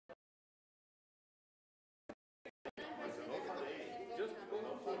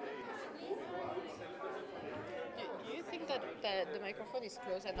the microphone is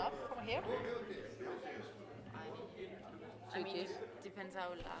close enough from here? I mean, it depends how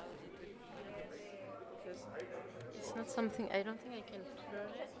loud it would be. Because it's not something, I don't think I can turn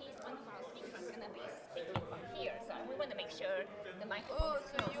it. Because he's one of our speakers going to be speaking from here, so we want to make sure the microphone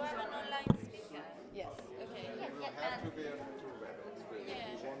is So close. you have an online speaker? Yes. Okay. Yeah, Have to be on two WebEx, really. Yeah.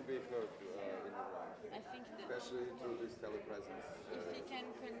 You won't be heard in the room, I think that especially through this telepresence. if he can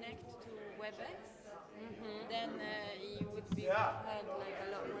connect to WebEx, then he would be heard like a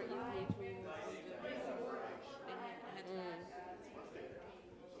lot more easily through the headphones.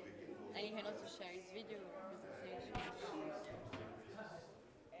 And he can also share his video presentation.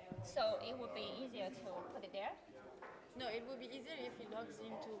 So it would be easier to put it there. No, it would be easier if he logs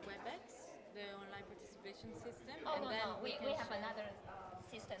into WebEx, the online participation system, Oh, and no, then no, we can have share. another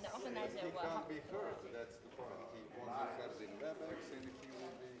system. The organizer He will can't be heard, that's the point. He won't be heard in WebEx and he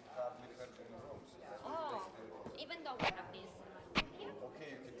will be hardly heard in the room. So that's Oh, even though we have this here.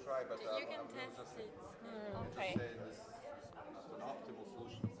 okay, you can try, but You can I will test just it. Okay. say this is not an optimal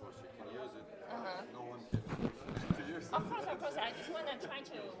solution. Of course, you can use it. No one can force you to use it. Of course. I just want to try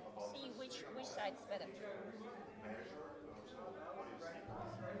to see which side is better.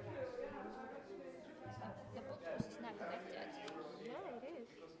 The Bluetooth is not connected. Yeah, it is.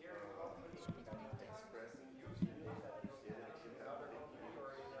 It should be connected.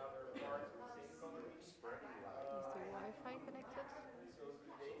 Is the Wi-Fi connected?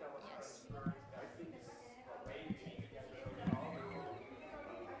 Yes.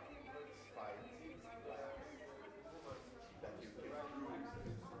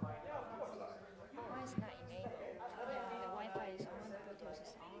 Why is not enabled? Yeah, the Wi-Fi is on, the Bluetooth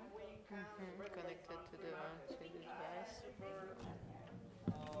is on. Connected to the device.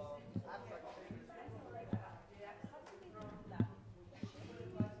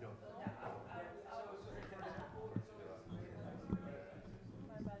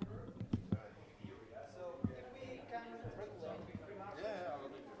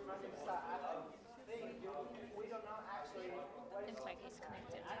 Looks like it's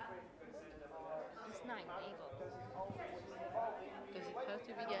connected. It's not enabled. Does it have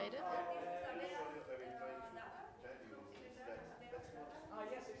to be guided?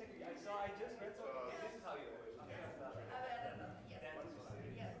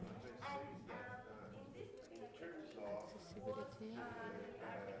 Accessibility. And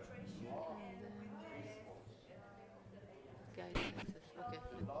then guided access. Okay.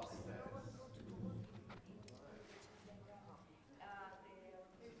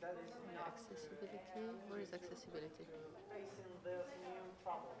 Accessibility. Where is accessibility?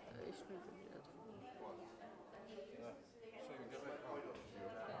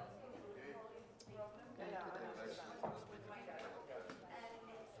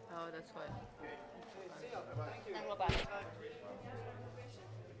 Oh, that's why. And robotic.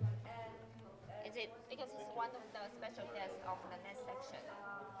 Is it because it's one of the special guests of the next section?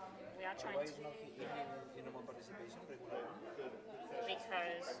 We are trying to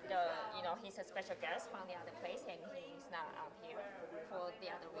because he's a special guest from the other place and he's not out here for the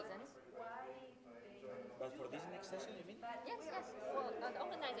other reasons. But for this next session, you mean? Yes. Well, the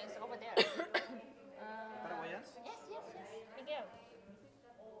organizer is over there. Paraguayans? Yes. Miguel.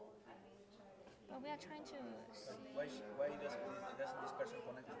 But we are trying to see. Why doesn't this person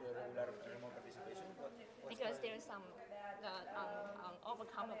connect to the regular remote participation? Because there is some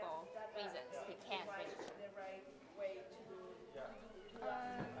overcomable reasons he can't register.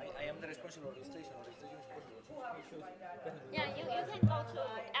 I am the responsible registration. Registration is possible. Yeah, you can go to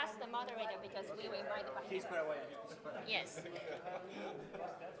ask the moderator because we were invited by him. He's Paraguayan. Yes.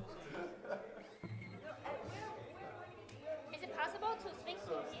 Is it possible to speak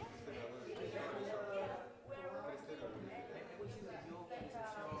to him?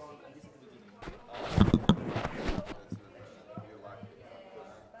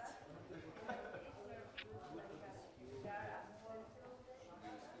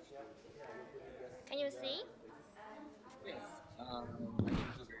 Can you see?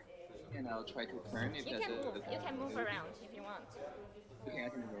 And I'll try to turn if You that's can move. a, You can move around if you want. okay, I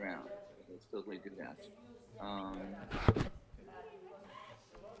can move around. Let's totally do that.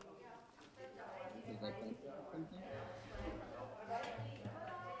 Is that something?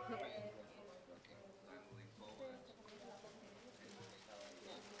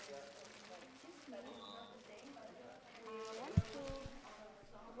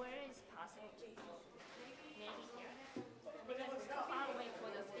 Where is possible to maybe here? Because it's too far away for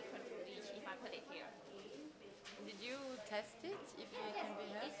the speaker to reach if I put it here. Did you test it? If it can be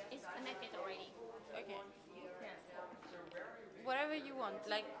heard? It's connected already. Okay. Yeah. Whatever you want.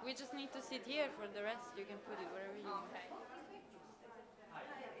 Like, we just need to sit here. For the rest, you can put it wherever you want. Okay.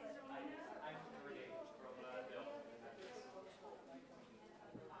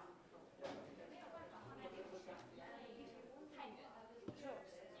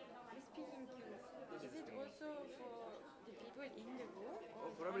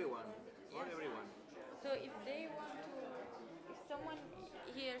 For everyone. For everyone. So if they want to, if someone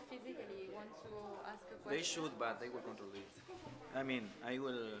here physically wants to ask a question, They should, but they will control it. I mean, I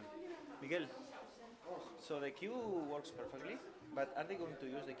will. Miguel. So the queue works perfectly, but are they going to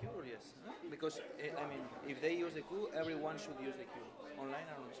use the queue or yes? Huh? Because I mean, if they use the queue, everyone should use the queue, online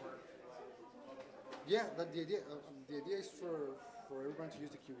or on site. Yeah, but the idea is for everyone to use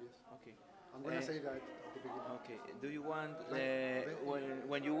the queue. Yes. Okay. I'm gonna say that at the beginning. Okay. Do you want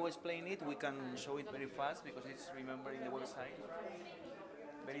when you explain it, we can show it very fast because it's remember in the website,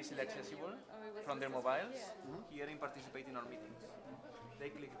 very easily accessible from their mobiles. Here and participate in our meetings. They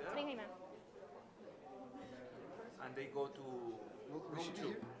click there 这边可以吗？ and they go to Will room she be 2.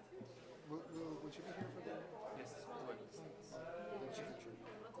 here? Will she be here for the Yes. signature?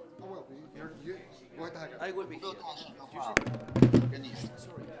 Oh well, you go ahead. I will be 不够 here. 大声的话，跟你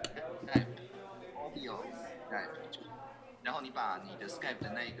Skype audio Skype，然后你把你的 Skype 的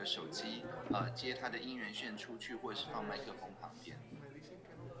那个手机接它的音源线出去，或者是放麦克风旁边。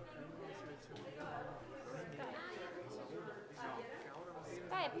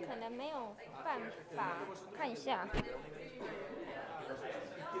 Skype 可能没有办法，我看一下。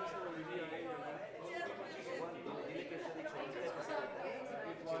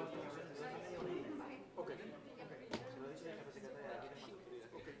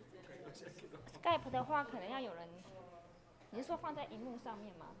Skype 的话，可能要有人，你是说放在荧幕上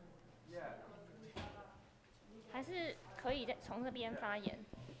面吗？还是可以从这边发言？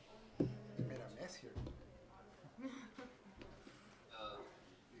 You made a mess here.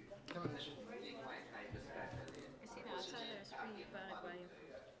 他们是 I see the outside there is pretty bad by.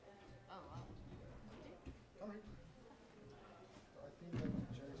 Oh wow. Come here. I think that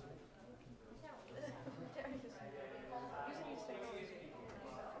chair is. I think you can take this one.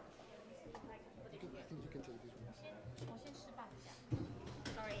 我先示范一下。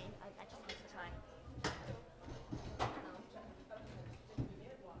Sorry, I just need to try.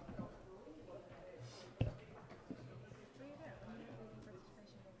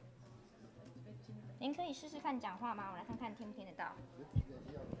 您可以试试看讲话吗？我来看看听不听得到。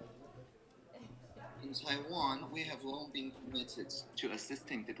 In Taiwan, we have long been committed to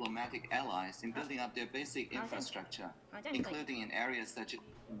assisting diplomatic allies in building up their basic infrastructure, 好，这样可以。 including in areas such as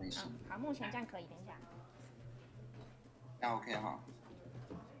information. 好，目前这样可以。等一下。那 OK 哈。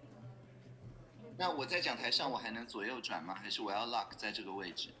那我在讲台上，我还能左右转吗？还是我要 lock 在这个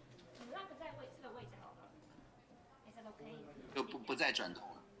位置？ Lock 在这个位置好了。Is that okay? 就不再转头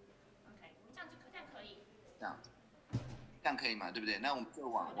了。 OK，这样可以。这样可以嘛？对不对？那我们就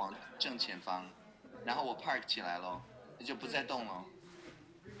往正前方，然后我 park 起来咯，那就不再动了。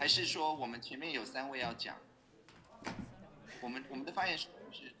还是说我们前面有3位要讲？我们的发言是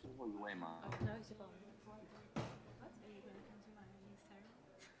最后一位吗？ No, it's about. What? Are you gonna come to my minister?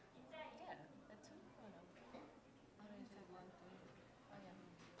 Yeah, that's all. Oh no. Oh no, it's at 1:30. Oh yeah.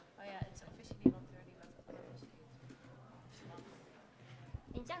 Oh yeah, it's officially 1:30, but unofficially it's 1.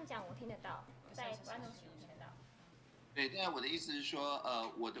 你这样讲我听得到，在观众席听得到。 对，但我的意思是说，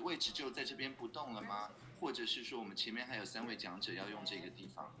我的位置就在这边不动了吗？或者是说我们前面还有3位讲者要用这个地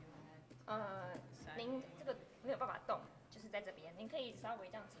方？您这个没有办法动，就是在这边，您可以稍微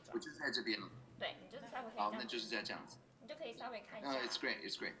这样子转我。就是在这边了。对，你就是稍微可以好，这样，那就是在这样子。你就可以稍微看一下。 It's great,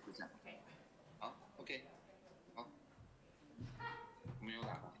 it's great，就这样。 OK。好 ，OK， 好。我们有喇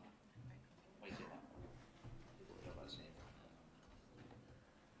叭。我也接喇叭。我要把声音打开。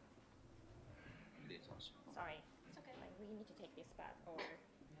有点小声。 Sorry. It's okay. Like we need to take this back or.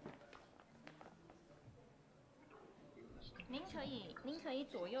 您可以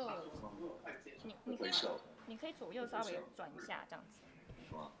左右，你可以回手。你可以左右稍微转一下这样子。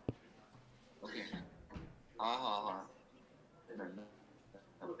哇 OK， 好啊好啊好啊。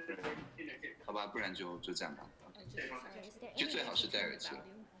好吧，不然就这样吧。就最好是戴耳机。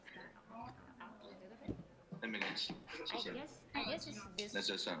那没关系，谢谢。 I guess it's 那 this.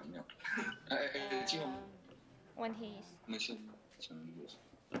 就算了，没有。哎，今晚问题 没事，请你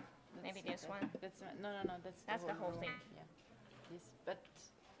maybe this one. That's no. That's the whole thing. Yeah. This, but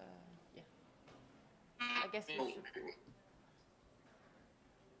yeah. I guess we should.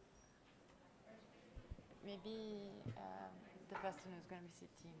 Maybe the person who's going to be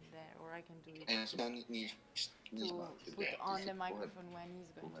sitting there, or I can do it. 哎，那你 To put on the microphone when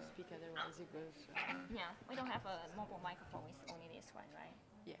he's going to speak, otherwise it goes. Yeah, we don't have a mobile microphone. It's only this one, right?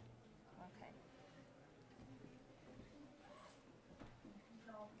 Yeah. Okay.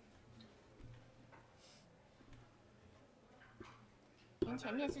 您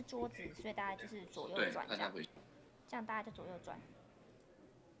前面是桌子，所以大家就是左右对，转这样，看他回。这样大家就左右转。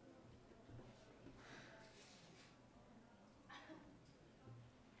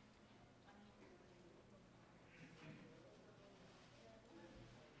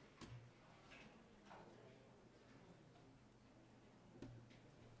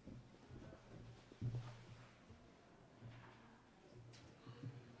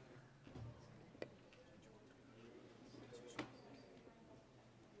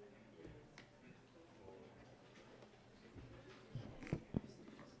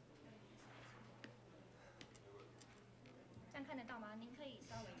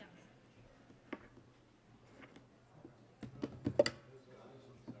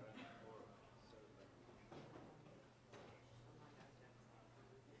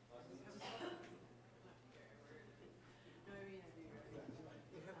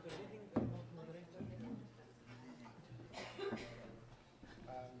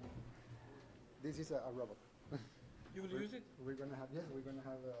this is a robot. You will use it? We're gonna have, yes, we're gonna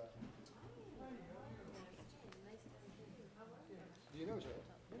have. Do you know Joe?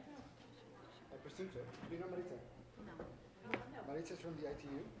 I presume so. Do you know Maritza? No. Maritza is from the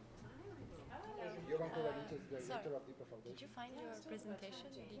ITU. Jovan Kovacic is the director of the Foundation. Did you find your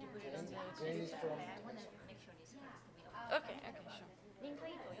presentation? Did you put it on the... Jane is from. Okay, okay, sure. 您可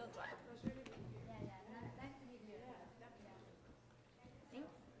以左右转。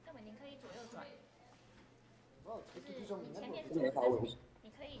蔡伟，您可以左右转， Well, 就 it's good to 是 do some 你前面 networking. 是左转，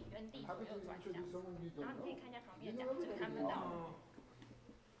你可以原地 I'm 左 happy 右 to 转这样， introduce someone you 然后 don't 你可以 know. 看一下旁边这样，就看不到。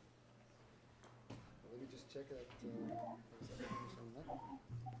 Let me just check that.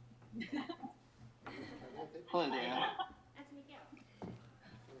 Hello there. That's Miguel.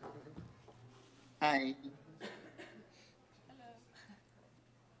 Hi.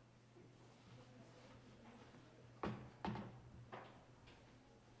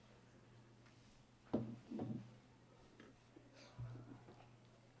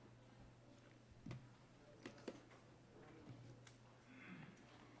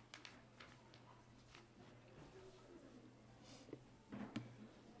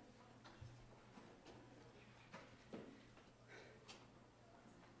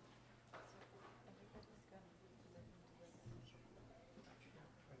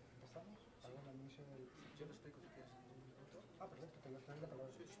 Yo lo explico si quieres en 2 minutos. Ah, perfecto, te doy la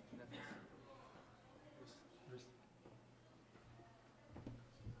palabra. Sí, sí, gracias. Luis.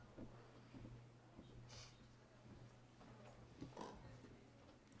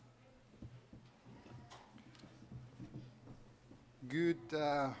 Good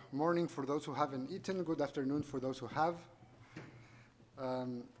morning for those who haven't eaten. Good afternoon for those who have.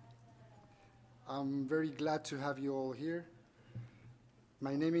 I'm very glad to have you all here.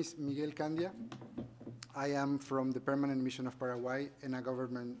 My name is Miguel Candia. I am from the Permanent Mission of Paraguay and a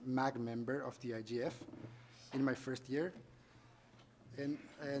government MAG member of the IGF in my first year. And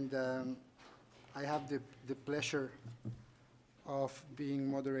I have the pleasure of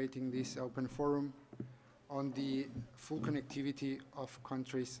being moderating this open forum on the full connectivity of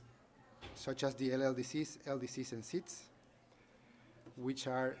countries such as the LLDCs, LDCs, and SIDS, which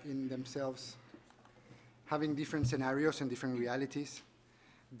are in themselves having different scenarios and different realities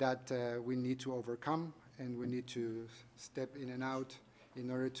that we need to overcome, and we need to step in and out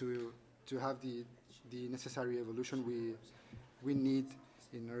in order to have the necessary evolution we need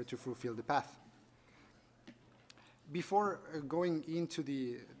in order to fulfill the path. Before going into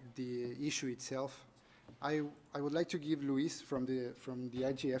the issue itself, I would like to give Luis from the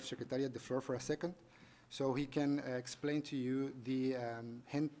IGF Secretariat the floor for a second, so he can explain to you the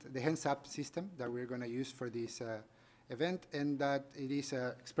hands-up system that we're going to use for this event, and that it is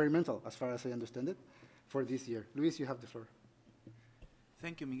experimental, as far as I understand it, for this year. Luis, you have the floor.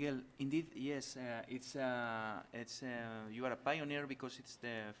 Thank you, Miguel. Indeed, yes, you are a pioneer because it's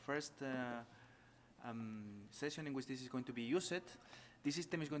the first session in which this is going to be used. This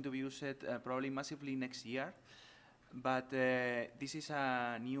system is going to be used probably massively next year, but this is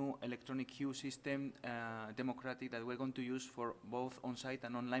a new electronic queue system, democratic, that we're going to use for both on-site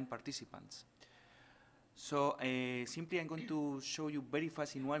and online participants. So simply I'm going to show you very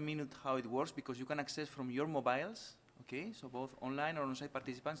fast in 1 minute how it works, because you can access from your mobiles, okay? So both online or on-site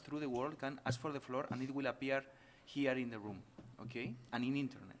participants through the world can ask for the floor, and it will appear here in the room, okay? And in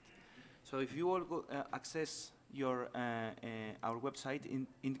internet. So if you all go access your our website,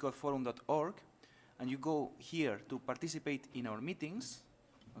 indicodforum.org, and you go here to participate in our meetings,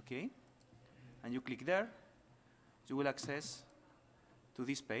 okay? And you click there, you will access to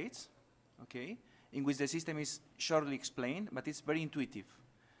this page, okay? In which the system is shortly explained, but it's very intuitive.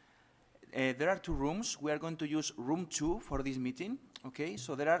 There are 2 rooms. We are going to use room 2 for this meeting, okay?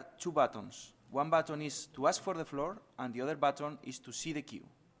 So there are 2 buttons. One button is to ask for the floor, and the other button is to see the queue,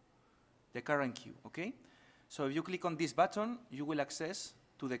 the current queue, okay? So if you click on this button, you will access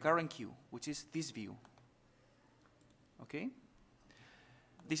to the current queue, which is this view, okay?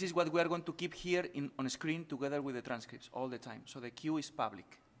 This is what we are going to keep here on screen together with the transcripts all the time. So the queue is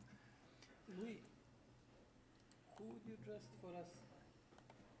public. Louis, who would you trust for us?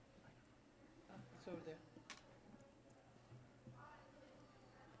 It's over there.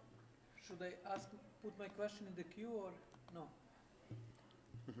 Should I put my question in the queue or no?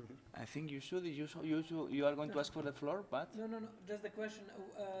 I think you should. You are going to ask for the floor, but? No. Just the question.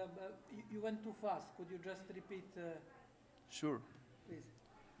 You went too fast. Could you just repeat? Sure. Please.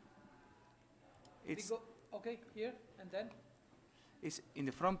 It's okay, here and then? It's in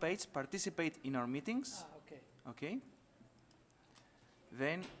the front page, participate in our meetings. Okay. Okay.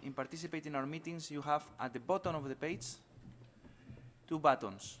 Then in participate in our meetings, you have at the bottom of the page 2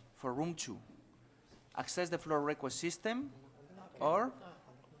 buttons for room 2. access the floor request system, or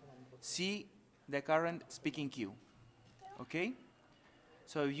see the current speaking queue. Okay?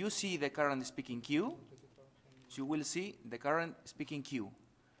 So if you see the current speaking queue, you will see the current speaking queue,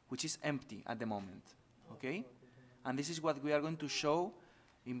 which is empty at the moment. Okay? And this is what we are going to show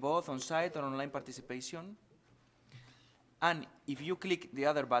in both on-site or online participation. And if you click the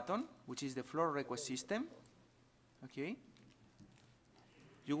other button, which is the floor request system, okay,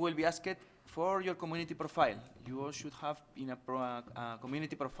 you will be asked for your community profile. You all should have in a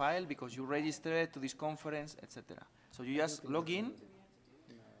community profile because you registered to this conference, etc. So you just log in.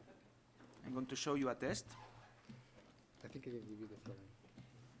 I'm going to show you a test. I think I can give you the floor.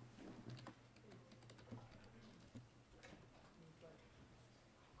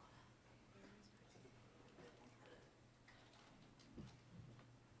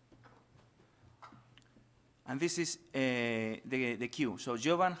 And this is the queue. So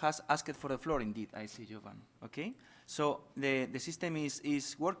Jovan has asked for the floor indeed. I see Jovan. Okay. So the system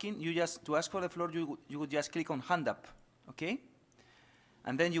is working. You just, to ask for the floor, you would just click on hand up. Okay.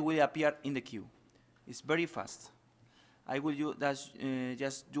 And then you will appear in the queue. It's very fast. I will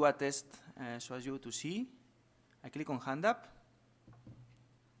just do a test so as you to see. I click on hand up,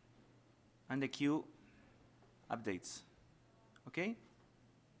 and the queue updates. Okay?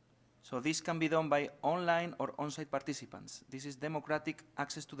 So this can be done by online or on-site participants. This is democratic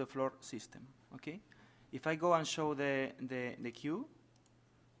access to the floor system. Okay? If I go and show the queue,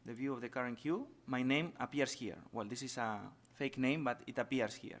 the view of the current queue, my name appears here. Well, this is a fake name, but it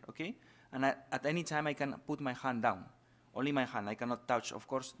appears here. Okay? And at any time, I can put my hand down. Only my hand. I cannot touch, of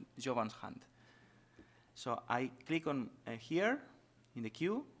course, Jovan's hand. So I click on here in the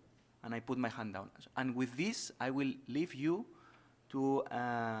queue, and I put my hand down. And with this, I will leave you to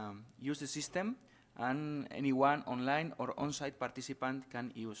use the system, and anyone online or on-site participant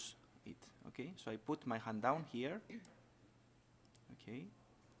can use it. Okay, so I put my hand down here. Okay,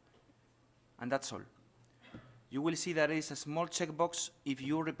 and that's all. You will see there is a small checkbox if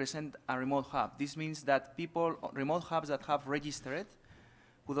you represent a remote hub. This means that people, remote hubs that have registered,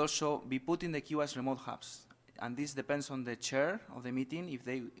 would also be put in the queue as remote hubs. And this depends on the chair of the meeting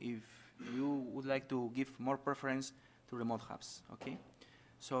if you would like to give more preference to remote hubs. Okay?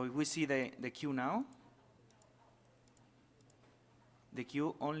 So if we see the queue now, the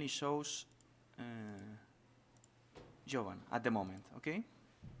queue only shows Jovan at the moment. Okay?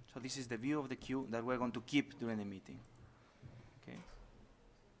 So this is the view of the queue that we're going to keep during the meeting. Okay.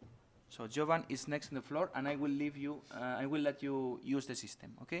 So Jovan is next on the floor, and I will leave you. I will let you use the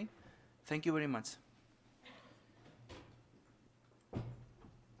system. Okay. Thank you very much.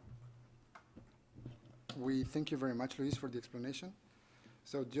 We thank you very much, Luis, for the explanation.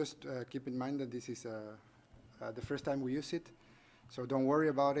 So just keep in mind that this is the first time we use it. So don't worry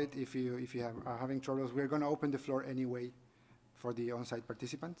about it. If you are having troubles, we're going to open the floor anyway for the on-site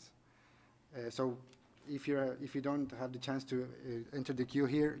participants. So if you don't have the chance to enter the queue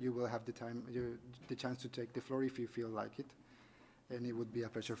here, you will have the chance to take the floor if you feel like it, and it would be a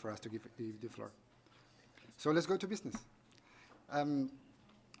pleasure for us to give the floor. So let's go to business.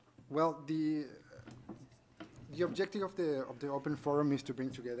 Well, the objective of the open forum is to bring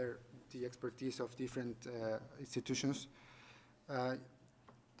together the expertise of different institutions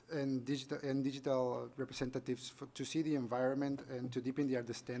and digital representatives to see the environment and to deepen the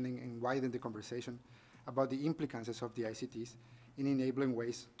understanding and widen the conversation about the implications of the ICTs in enabling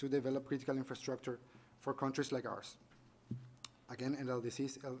ways to develop critical infrastructure for countries like ours. Again,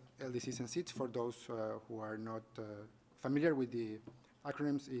 LDCs and SIDS, for those who are not familiar with the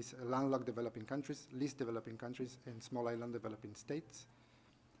acronyms, is landlocked developing countries, least developing countries, and small island developing states.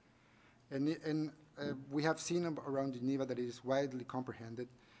 And we have seen around Geneva that it is widely comprehended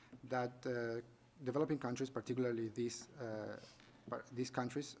that developing countries, particularly these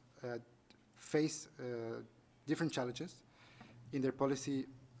countries, face different challenges in their policy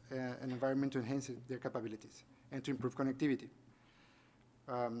and environment to enhance their capabilities and to improve connectivity.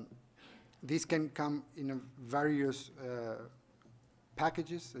 These can come in various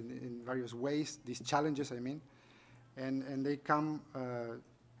packages and in various ways, these challenges, I mean, and they come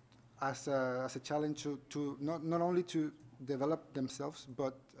as a challenge to not only to develop themselves,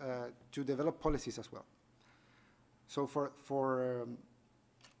 but to develop policies as well. So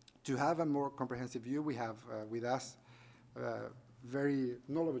to have a more comprehensive view, we have with us very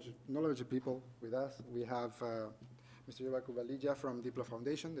knowledgeable people with us. We have Mr. Yovaku Valija from Diplo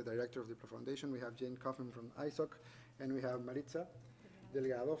Foundation, the director of Diplo Foundation. We have Jane Kaufman from ISOC, and we have Maritza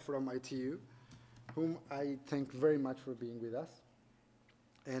Delgado from ITU, whom I thank very much for being with us.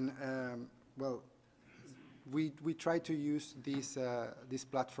 And well, we try to use these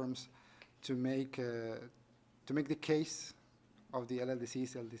platforms to make the case of the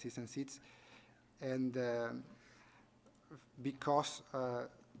LLDCs, LDCs, and seats, and because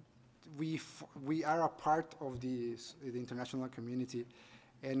we are a part of the international community,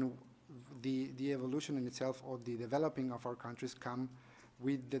 and the evolution in itself or the developing of our countries come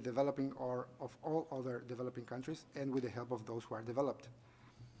with the developing of all other developing countries and with the help of those who are developed.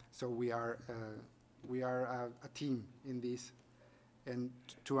 So we are a team in this, and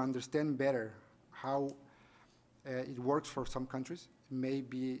to understand better how it works for some countries may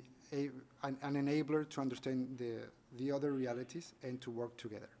be an enabler to understand the other realities and to work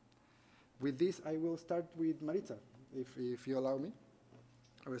together. With this, I will start with Maritza, if you allow me.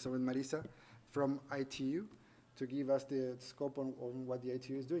 I will start with Marisa from ITU to give us the scope on what the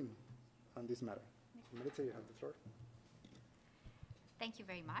ITU is doing on this matter. Maritza, you have the floor. Thank you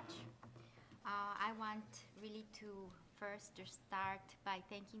very much. I want really to first start by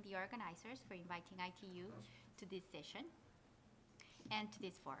thanking the organizers for inviting ITU to this session and to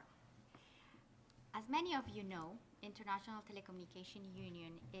this forum. As many of you know, International Telecommunication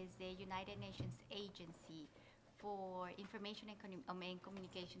Union is a United Nations agency for information and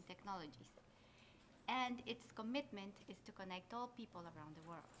communication technologies. And its commitment is to connect all people around the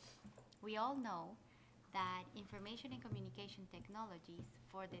world. We all know that information and communication technologies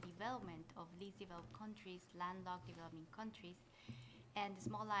for the development of least developed countries, landlocked developing countries, and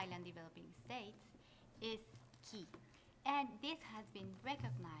small island developing states is key. And this has been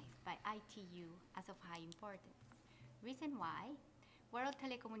recognized by ITU as of high importance. Reason why, World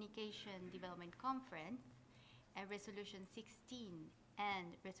Telecommunication Development Conference, Resolution 16 and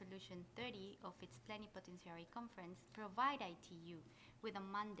Resolution 30 of its Plenipotentiary Conference provide ITU with a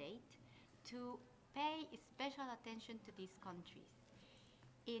mandate to pay special attention to these countries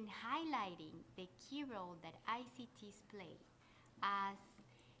in highlighting the key role that ICTs play as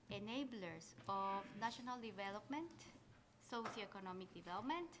enablers of national development, socioeconomic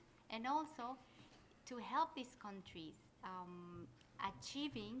development, and also to help these countries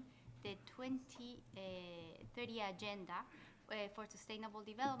achieving the 2030 agenda for sustainable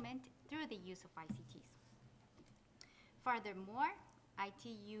development through the use of ICTs. Furthermore,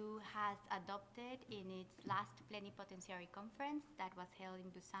 ITU has adopted in its last plenipotentiary conference that was held in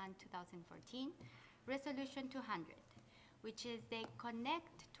Busan 2014, Resolution 200, which is the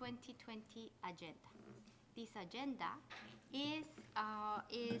Connect 2020 agenda. This agenda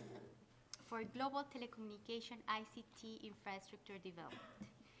is for global telecommunication ICT infrastructure development.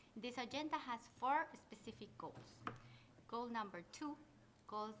 This agenda has 4 specific goals. Goal number 2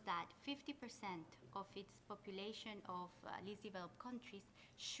 goals that 50% of its population of least developed countries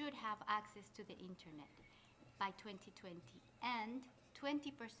should have access to the internet by 2020, and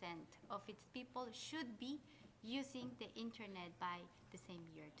 20% of its people should be using the internet by the same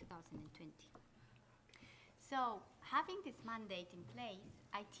year, 2020. So, having this mandate in place,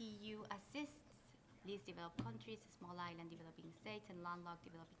 ITU assists least developed countries, small island developing states, and landlocked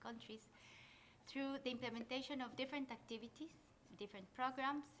developing countries through the implementation of different activities, different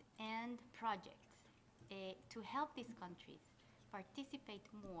programs, and projects to help these countries participate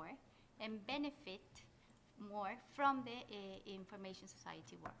more and benefit more from the information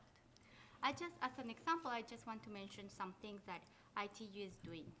society world. As an example, I just want to mention some things that ITU is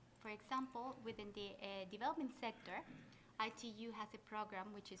doing. For example, within the development sector, ITU has a program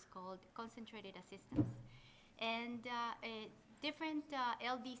which is called Concentrated Assistance. And different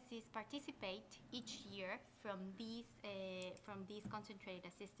LDCs participate each year from these concentrated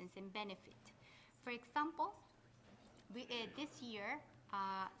assistance and benefit. For example, this year,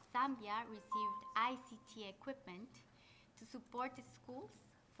 Zambia received ICT equipment to support the schools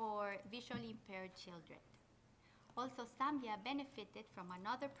for visually impaired children. Also, Zambia benefited from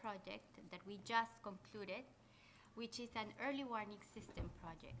another project that we just concluded, which is an early warning system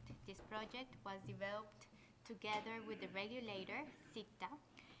project. This project was developed together with the regulator, SICTA,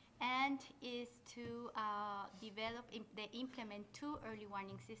 and is to implement 2 early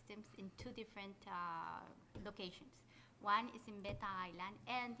warning systems in 2 different locations. One is in Beta Island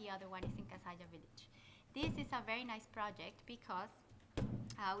and the other one is in Kasaya village. This is a very nice project because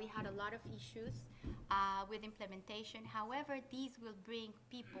we had a lot of issues with implementation. However, these will bring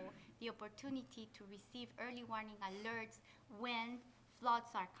people the opportunity to receive early warning alerts when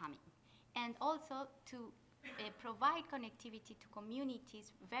floods are coming, and also to provide connectivity to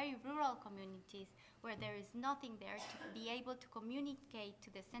communities, very rural communities, where there is nothing there, to be able to communicate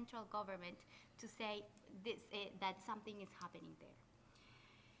to the central government to say this, that something is happening there.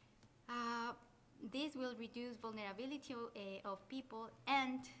 This will reduce vulnerability of people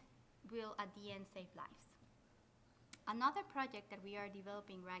and will, at the end, save lives. Another project that we are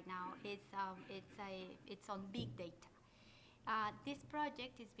developing right now is it's on big data. This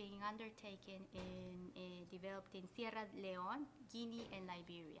project is being undertaken developed in Sierra Leone, Guinea, and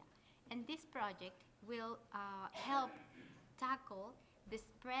Liberia. And this project will help tackle the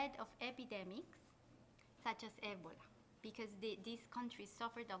spread of epidemics such as Ebola, because these countries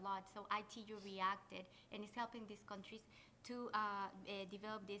suffered a lot, so ITU reacted and is helping these countries to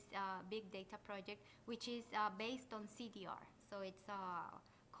develop this big data project, which is based on CDR, so it's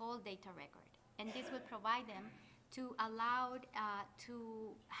called data record. And this will provide them to allow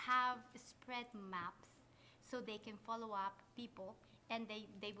to have spread maps so they can follow up people and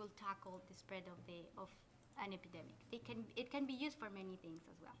they will tackle the spread of an epidemic. It can be used for many things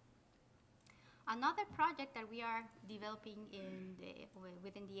as well. Another project that we are developing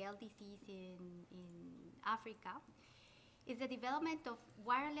within the LDCs in Africa is the development of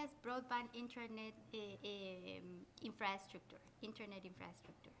wireless broadband internet infrastructure.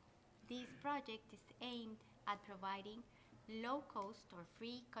 This project is aimed at providing low-cost or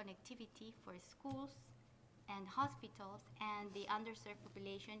free connectivity for schools and hospitals and the underserved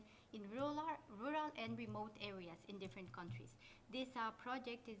population in rural and remote areas in different countries. This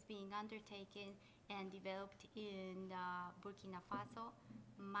project is being undertaken and developed in Burkina Faso,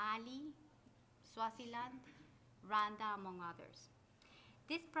 Mali, Swaziland, Rwanda, among others.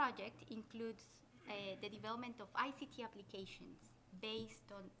 This project includes the development of ICT applications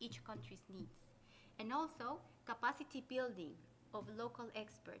based on each country's needs, and also capacity building of local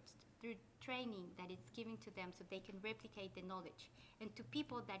experts through training that is given to them so they can replicate the knowledge, and to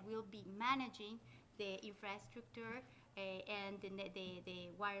people that will be managing the infrastructure and the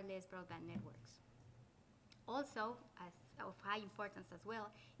wireless broadband networks. Also, as of high importance as well,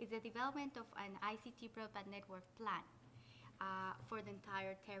 is the development of an ICT broadband network plan for the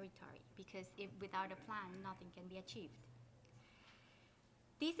entire territory, because without a plan, nothing can be achieved.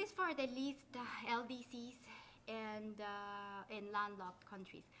 This is for the least LDCs and landlocked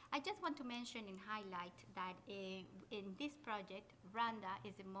countries. I just want to mention and highlight that in this project, Rwanda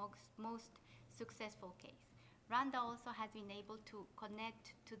is the most successful case. Rwanda also has been able to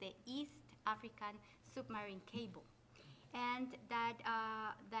connect to the East African submarine cable, and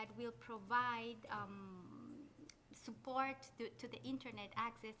that will provide support to the internet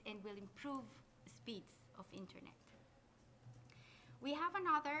access and will improve speeds of internet. We have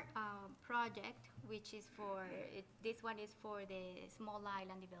another project, which is this one is for the small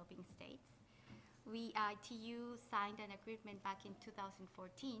island developing states. ITU signed an agreement back in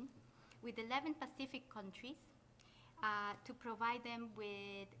 2014 with 11 Pacific countries to provide them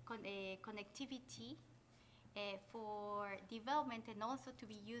with connectivity for development and also to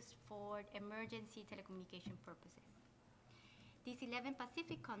be used for emergency telecommunication purposes. These 11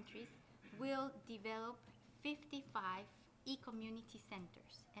 Pacific countries will develop 55 e-community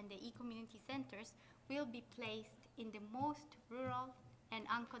centers, and the e-community centers will be placed in the most rural and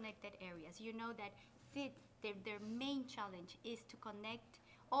unconnected areas. You know that their main challenge is to connect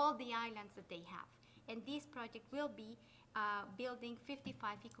all the islands that they have, and this project will be building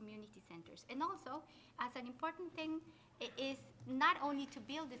 55 e-community centers. And also, as an important thing, it is not only to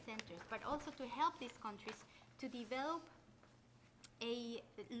build the centers, but also to help these countries to develop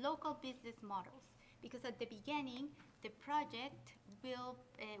local business models, because at the beginning, the project will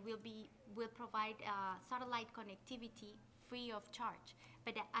provide satellite connectivity free of charge.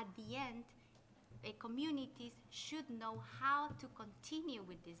 But at the end, communities should know how to continue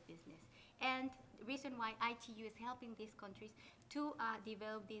with this business. And the reason why ITU is helping these countries to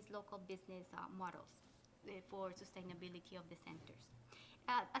develop these local business models for sustainability of the centers.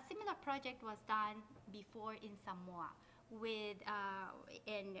 A similar project was done before in Samoa,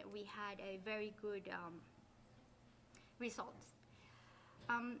 and we had a very good results.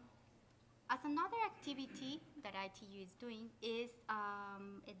 As another activity that ITU is doing is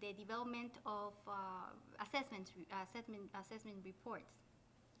the development of assessment reports.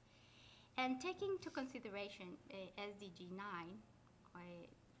 And taking into consideration SDG 9,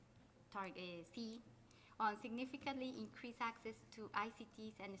 target C, on significantly increase access to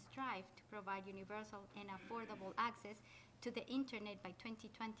ICTs and strive to provide universal and affordable access to the internet by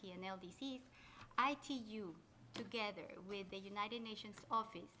 2020 and LDCs, ITU, together with the United Nations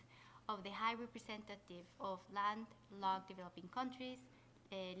Office of the High Representative of Landlocked Developing Countries,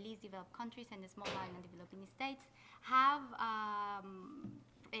 least developed countries, and the small island developing states, have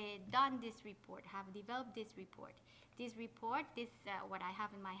done this report, have developed this report. This report, what I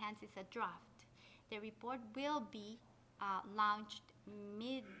have in my hands, is a draft. The report will be launched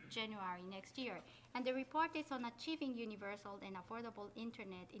mid-January next year, and the report is on achieving universal and affordable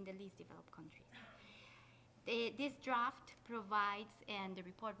internet in the least developed countries. This draft provides, and the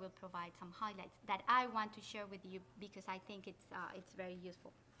report will provide some highlights that I want to share with you because I think it's very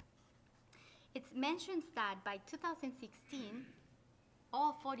useful. It mentions that by 2016,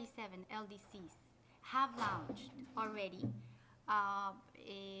 all 47 LDCs have launched already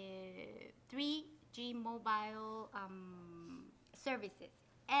 3G mobile services,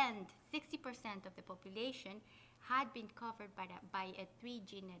 and 60% of the population had been covered by a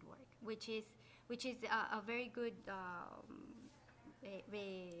 3G network, which is a very good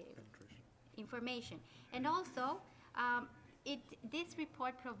information. And also, this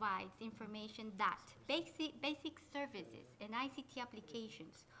report provides information that basic services and ICT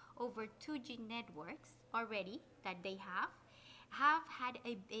applications over 2G networks already that they have had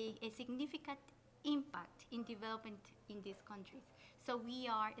a significant impact in development in these countries. So we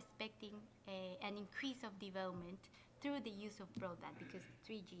are expecting an increase of development through the use of broadband, because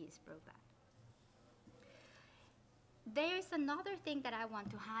 3G is broadband. There is another thing that I want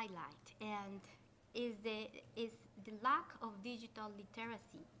to highlight, and is the lack of digital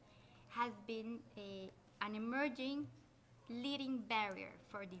literacy has been an emerging leading barrier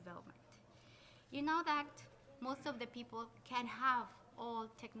for development. You know that most of the people can have all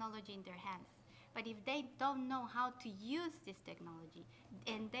technology in their hands, but if they don't know how to use this technology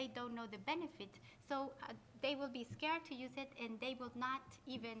and they don't know the benefit, so they will be scared to use it, and they will not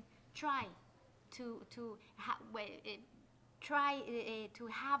even try to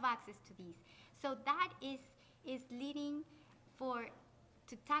have access to these. So that is leading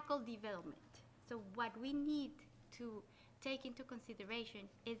to tackle development. So what we need to take into consideration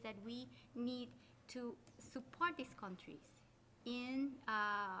is that we need to support these countries in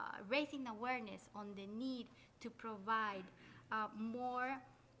raising awareness on the need to provide more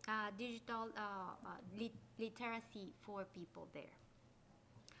digital literacy for people there.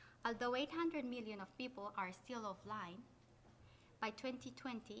 Although 800 million of people are still offline, by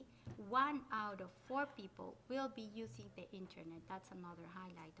 2020, 1 out of 4 people will be using the internet. That's another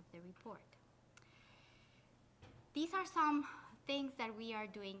highlight of the report. These are some things that we are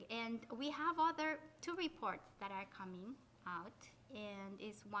doing, and we have other 2 reports that are coming out, and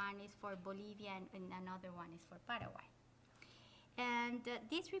one is for Bolivia and another one is for Paraguay. And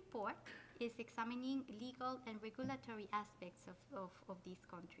this report is examining legal and regulatory aspects of these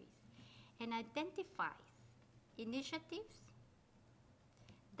countries and identifies initiatives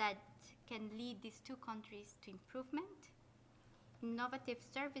that can lead these 2 countries to improvement, innovative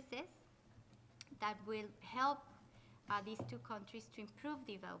services that will help these 2 countries to improve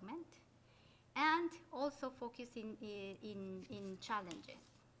development, and also focus in challenges.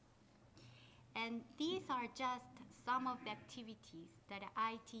 And these are just some of the activities that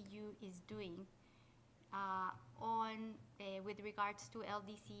ITU is doing with regards to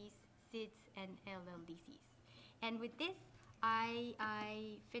LDCs, SIDS, and LLDCs. And with this,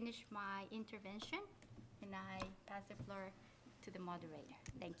 I finish my intervention, and I pass the floor to the moderator.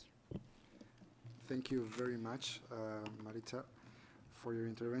 Thank you. Thank you very much, Maritza, for your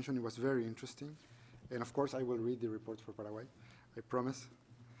intervention. It was very interesting. And of course, I will read the report for Paraguay, I promise.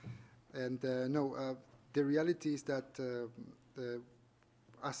 And the reality is that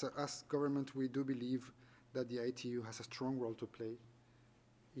as government, we do believe that the ITU has a strong role to play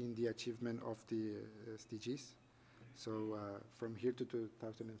in the achievement of the SDGs. So from here to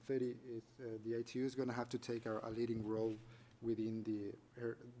 2030, the ITU is going to have to take a leading role within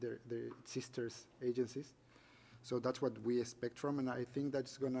their sisters agencies. So that's what we expect from, and I think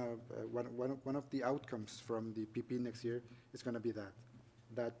that's going to, one of the outcomes from the PP next year is going to be that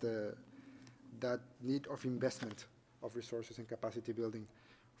need of investment of resources and capacity building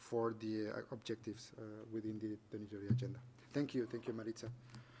for the objectives within the Nigeria agenda. Thank you, Maritza,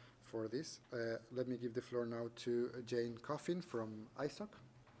 for this. Let me give the floor now to Jane Coffin from ISOC.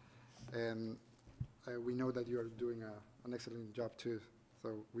 And we know that you are doing an excellent job too,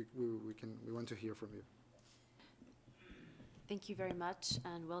 so we want to hear from you. Thank you very much,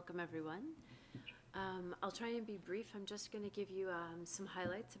 and welcome everyone. I'll try and be brief. I'm just going to give you some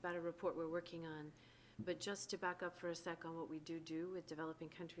highlights about a report we're working on. But just to back up for a sec on what we do with developing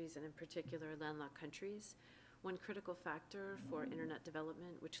countries, and in particular landlocked countries, one critical factor for internet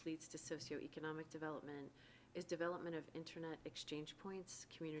development, which leads to socioeconomic development, is development of internet exchange points,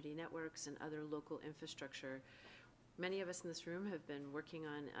 community networks, and other local infrastructure. Many of us in this room have been working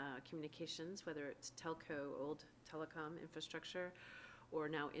on communications, whether it's telco, old telecom infrastructure, or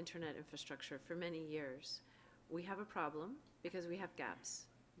now internet infrastructure for many years. We have a problem because we have gaps.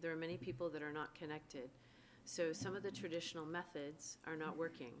 There are many people that are not connected. So some of the traditional methods are not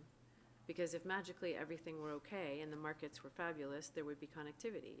working, because if magically everything were okay and the markets were fabulous, there would be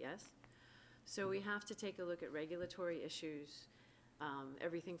connectivity, yes? So we have to take a look at regulatory issues,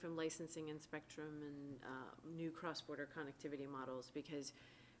 everything from licensing and spectrum and new cross-border connectivity models, because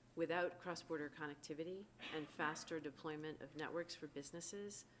without cross-border connectivity and faster deployment of networks for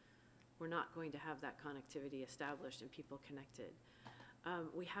businesses, we're not going to have that connectivity established and people connected.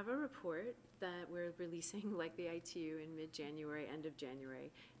 We have a report that we're releasing, like the ITU, in mid-January, end of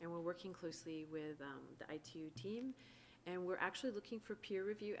January, and we're working closely with the ITU team, and we're actually looking for peer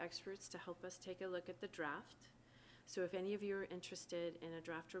review experts to help us take a look at the draft. So if any of you are interested in a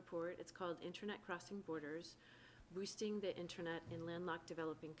draft report, it's called Internet Crossing Borders, Boosting the Internet in Landlocked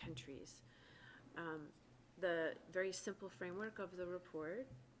Developing Countries. The very simple framework of the report,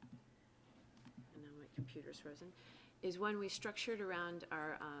 and now my computer's frozen, is one we structured around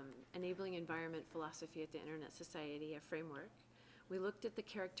our enabling environment philosophy at the Internet Society, a framework. We looked at the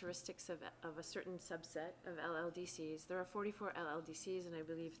characteristics of a certain subset of LLDCs. There are 44 LLDCs, and I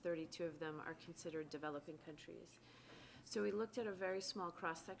believe 32 of them are considered developing countries. So we looked at a very small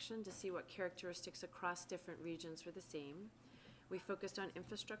cross-section to see what characteristics across different regions were the same. We focused on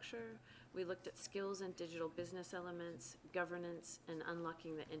infrastructure. We looked at skills and digital business elements, governance, and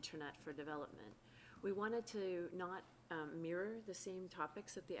unlocking the internet for development. We wanted to not mirror the same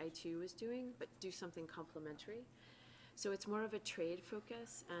topics that the ITU was doing, but do something complementary. So it's more of a trade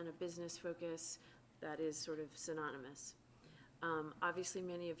focus and a business focus that is sort of synonymous. Obviously,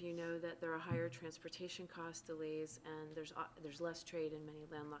 many of you know that there are higher transportation costs, delays, and there's less trade in many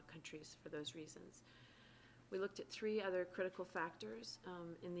landlocked countries for those reasons. We looked at 3 other critical factors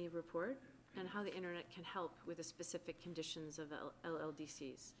in the report and how the internet can help with the specific conditions of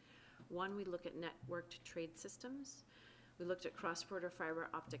LLDCs. One, we look at networked trade systems. We looked at cross-border fiber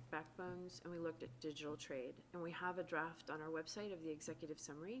optic backbones, and we looked at digital trade. And we have a draft on our website of the executive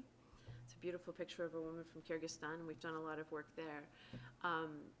summary. It's a beautiful picture of a woman from Kyrgyzstan, and we've done a lot of work there.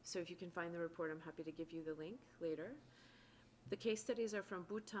 So if you can find the report, I'm happy to give you the link later. The case studies are from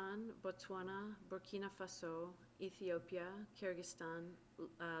Bhutan, Botswana, Burkina Faso, Ethiopia, Kyrgyzstan,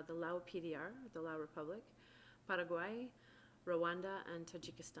 the Lao PDR, the Lao Republic, Paraguay, Rwanda, and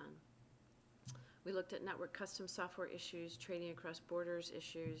Tajikistan. We looked at network custom software issues, trading across borders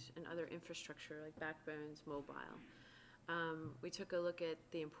issues, and other infrastructure like backbones, mobile. We took a look at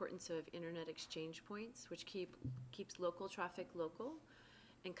the importance of internet exchange points, which keeps local traffic local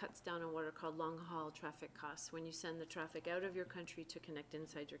and cuts down on what are called long-haul traffic costs when you send the traffic out of your country to connect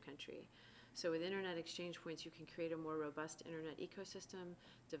inside your country. So with internet exchange points, you can create a more robust internet ecosystem,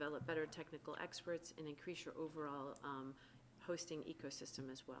 develop better technical experts, and increase your overall hosting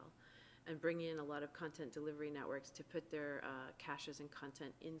ecosystem as well, and bring in a lot of content delivery networks to put their caches and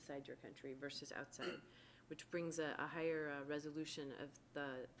content inside your country versus outside, which brings a higher resolution of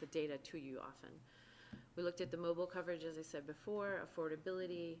the data to you often. We looked at the mobile coverage, as I said before,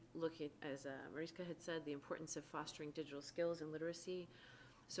 affordability, look at, as Mariska had said, the importance of fostering digital skills and literacy.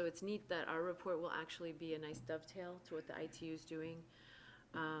 So it's neat that our report will actually be a nice dovetail to what the ITU is doing.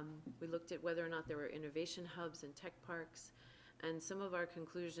 We looked at whether or not there were innovation hubs and tech parks. And some of our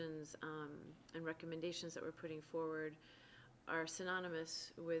conclusions and recommendations that we're putting forward are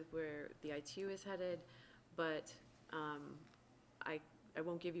synonymous with where the ITU is headed, but I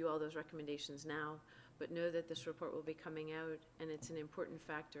won't give you all those recommendations now, but know that this report will be coming out, and it's an important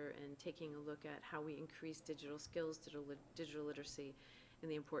factor in taking a look at how we increase digital skills, digital literacy,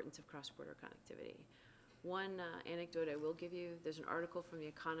 and the importance of cross-border connectivity. One anecdote I will give you, there's an article from The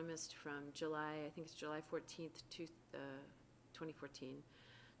Economist from July, I think it's July 14th, 2014.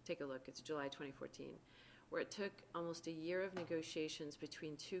 Take a look, it's July 2014, where it took almost a year of negotiations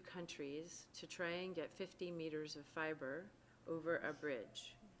between 2 countries to try and get 50 meters of fiber over a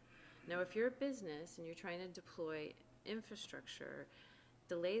bridge. Now, if you're a business and you're trying to deploy infrastructure,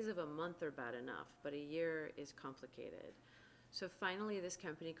 delays of a month are bad enough, but a year is complicated. So finally, this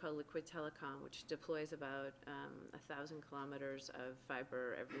company called Liquid Telecom, which deploys about 1,000 kilometers of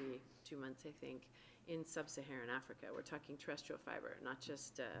fiber every 2 months, I think, in sub-Saharan Africa. We're talking terrestrial fiber, not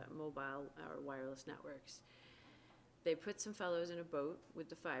just mobile or wireless networks. They put some fellows in a boat with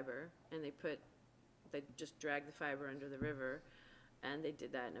the fiber, and they just dragged the fiber under the river, and they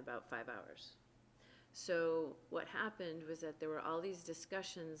did that in about 5 hours. So what happened was that there were all these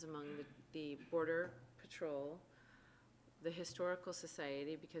discussions among the Border Patrol, the Historical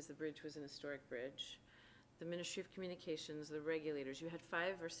Society, because the bridge was an historic bridge, the Ministry of Communications, the regulators. You had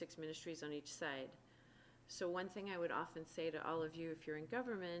 5 or 6 ministries on each side. So one thing I would often say to all of you if you're in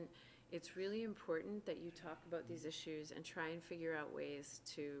government, it's really important that you talk about these issues and try and figure out ways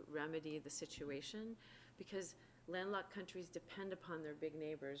to remedy the situation, because landlocked countries depend upon their big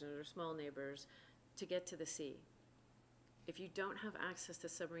neighbors or their small neighbors to get to the sea. if you don't have access to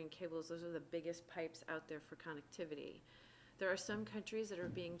submarine cables, those are the biggest pipes out there for connectivity. There are some countries that are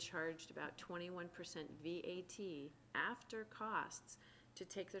being charged about 21% VAT after costs to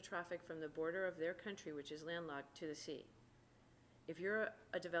take the traffic from the border of their country, which is landlocked, to the sea. If you're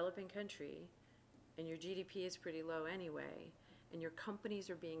a developing country and your GDP is pretty low anyway, and your companies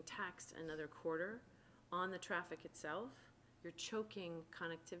are being taxed another quarter on the traffic itself, you're choking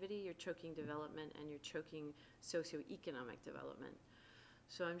connectivity, you're choking development, and you're choking socioeconomic development.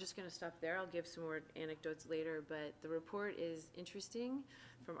 So I'm just going to stop there. I'll give some more anecdotes later, but the report is interesting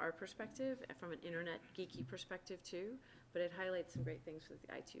from our perspective, from an internet geeky perspective too, but it highlights some great things that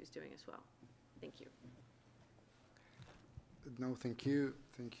the ITU is doing as well. Thank you. No, thank you,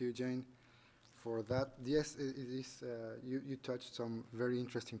 Jane, for that. Yes, it is. You touched some very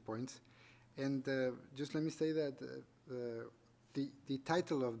interesting points, and just let me say that the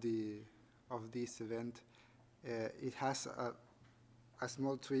title of this event it has a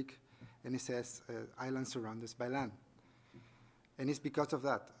small tweak, and it says "Island surrounded by land," and it's because of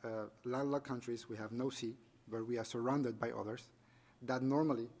that. Landlocked countries, we have no sea, but we are surrounded by others that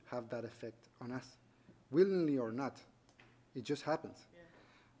normally have that effect on us, willingly or not. It just happens.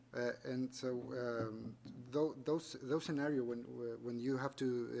 Yeah. And so those scenarios when you have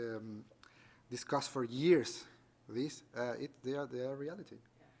to discuss for years this, they are reality.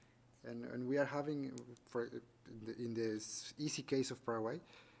 Yeah. And we are having, in the easy case of Paraguay,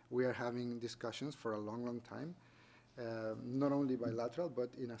 we are having discussions for a long time, not only bilateral, but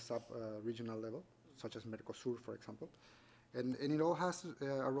in a sub-regional level, such as Mercosur, for example. And it all has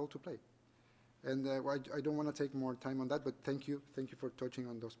a role to play. And I don't want to take more time on that, but thank you for touching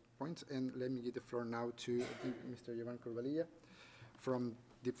on those points. And let me give the floor now to Mr. Iván Corvalilla from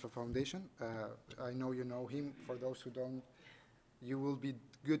DIPFA Foundation. I know you know him. For those who don't, you will be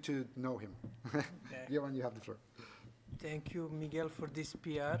good to know him. Iván, you have the floor. Thank you, Miguel, for this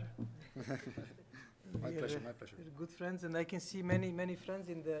PR. My pleasure. We're good friends, and I can see many friends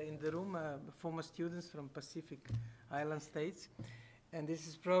in the room, former students from Pacific Island states. And this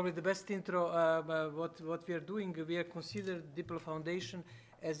is probably the best intro what we are doing. We are considered DIPFA Foundation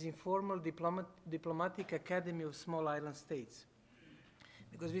as informal diplomatic academy of small island states,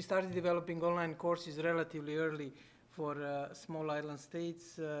 because we started developing online courses relatively early for small island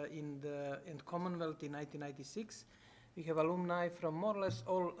states in the Commonwealth in 1996. We have alumni from more or less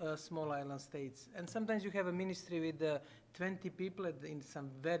all small island states, and sometimes you have a ministry with 20 people in some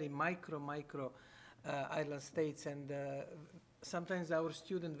very micro island states, and sometimes our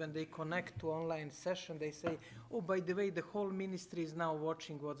students, when they connect to online session, they say, oh, by the way, the whole ministry is now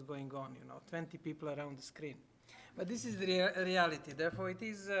watching what's going on, 20 people around the screen. But this is the reality. Therefore, it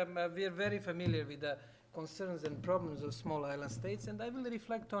is, we are very familiar with the concerns and problems of small island states, and I will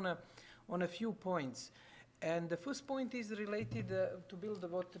reflect on a few points. And the first point is related to build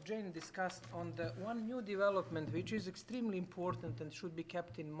what Jane discussed on the one new development, which is extremely important and should be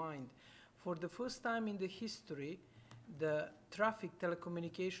kept in mind. For the first time in the history, the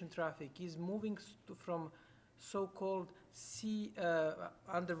telecommunication traffic is moving from so-called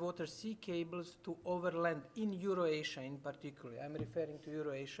underwater sea cables to overland in Eurasia in particular. I'm referring to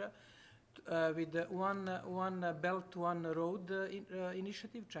Eurasia with the one Belt, One Road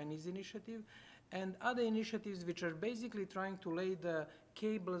initiative, Chinese initiative, and other initiatives which are basically trying to lay the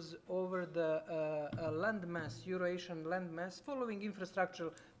cables over the landmass, Eurasian landmass, following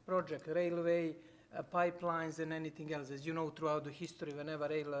infrastructural project, railway, pipelines, and anything else. As you know, throughout the history, whenever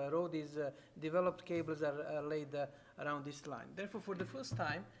railroad is developed, cables are laid around this line. Therefore, for the first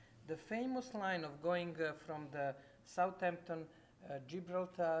time, the famous line of going from the Southampton,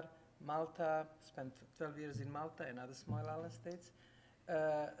 Gibraltar, Malta, spent 12 years in Malta and other small island states,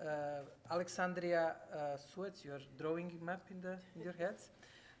 Alexandria, Suez, you are drawing a map in your heads.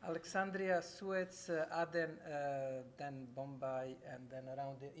 Alexandria, Suez, Aden, then Bombay, and then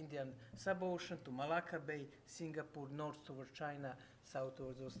around the Indian sub-ocean to Malacca Bay, Singapore, north towards China, south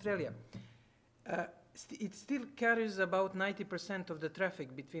towards Australia. It still carries about 90% of the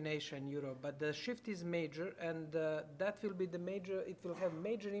traffic between Asia and Europe, but the shift is major, and that will be it will have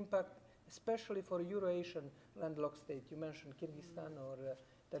major impact, especially for Eurasian landlocked states. You mentioned Kyrgyzstan or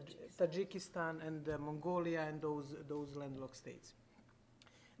Tajikistan and Mongolia and those landlocked states.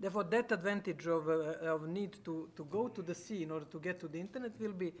 Therefore, that advantage of need to go to the sea in order to get to the internet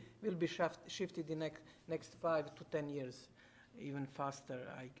will be shifted in next 5 to 10 years, even faster,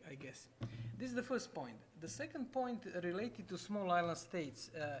 I guess. This is the first point. The second point related to small island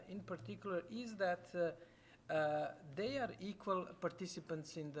states, in particular, is that they are equal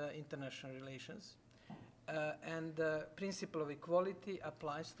participants in the international relations, and the principle of equality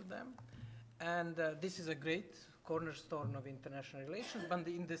applies to them. And this is a great cornerstone of international relations, but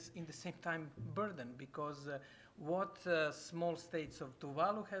in the same time burden, because what small states of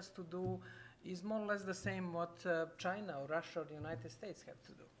Tuvalu has to do is more or less the same what China or Russia or the United States have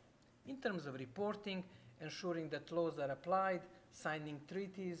to do. In terms of reporting, ensuring that laws are applied, signing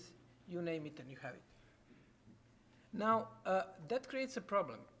treaties, you name it and you have it. Now, that creates a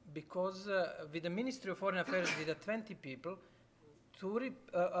problem, because with the Ministry of Foreign Affairs with 20 people, to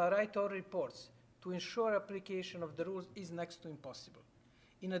write all reports, to ensure application of the rules is next to impossible.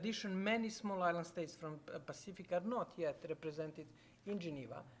 In addition, many small island states from Pacific are not yet represented in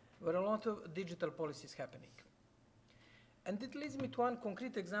Geneva, where a lot of digital policy is happening. And it leads me to one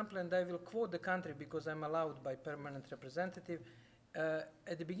concrete example, and I will quote the country because I'm allowed by permanent representative.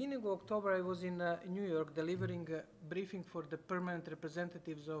 At the beginning of October, I was in New York delivering a briefing for the permanent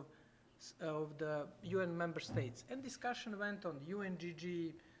representatives of the UN member states. And discussion went on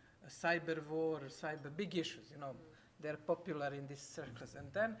UNGG, cyber war, cyber big issues, you know, they're popular in these circles. And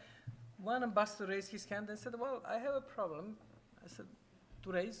then one ambassador raised his hand and said, well, I have a problem. I said,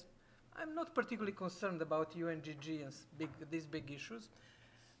 to raise. I'm not particularly concerned about UNGG and these big issues,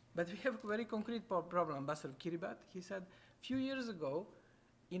 but we have a very concrete problem, Ambassador Kiribati. He said, a few years ago,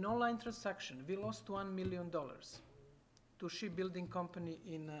 in online transaction, we lost $1 million to shipbuilding company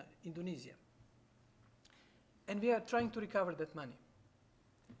in Indonesia. And we are trying to recover that money.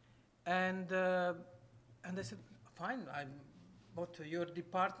 And I said, fine, I'm about your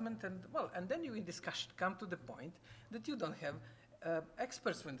department, and well, and then you in discussion come to the point that you don't have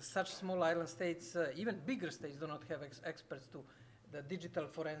experts when such small island states, even bigger states, do not have experts to the digital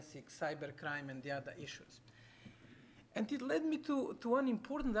forensic, cyber crime, and the other issues. And it led me to one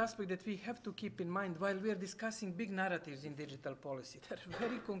important aspect that we have to keep in mind while we are discussing big narratives in digital policy. There are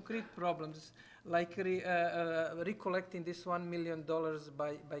very concrete problems, like recollecting this $1 million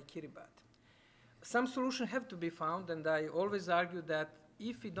by Kiribati. Some solutions have to be found, and I always argue that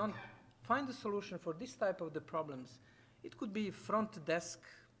if we don't find a solution for this type of the problems, it could be front desk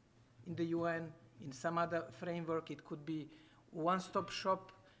in the UN, in some other framework. It could be one-stop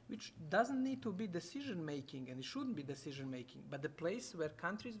shop, which doesn't need to be decision-making, and it shouldn't be decision-making, but the place where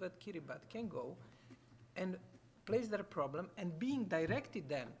countries like Kiribati can go and place their problem, and being directed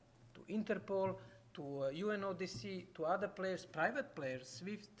then to Interpol, to UNODC, to other players, private players,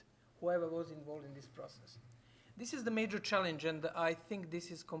 SWIFT, whoever was involved in this process. This is the major challenge, and I think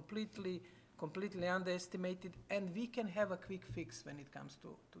this is completely underestimated, and we can have a quick fix when it comes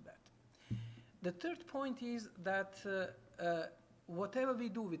to that. The third point is that whatever we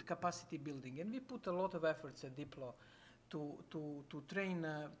do with capacity building, and we put a lot of efforts at Diplo to train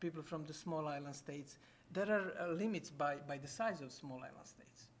people from the small island states, there are limits by the size of small island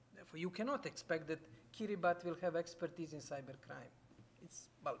states. Therefore, you cannot expect that Kiribati will have expertise in cybercrime. It's,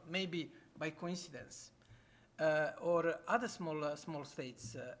 well, maybe by coincidence. Or other small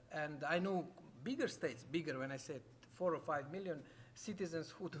states, and I know bigger states, bigger when I said 4 or 5 million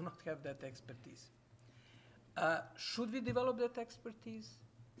citizens who do not have that expertise. Should we develop that expertise?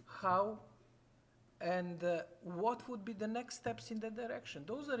 How? And what would be the next steps in that direction?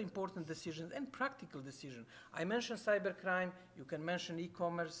 Those are important decisions and practical decisions. I mentioned cybercrime, you can mention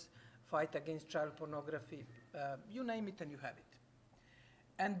e-commerce, fight against child pornography, you name it and you have it.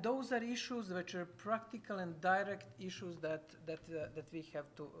 And those are issues which are practical and direct issues that we have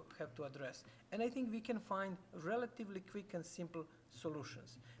to address. And I think we can find relatively quick and simple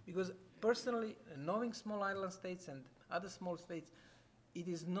solutions. Because personally, knowing small island states and other small states, it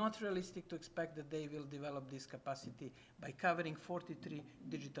is not realistic to expect that they will develop this capacity by covering 43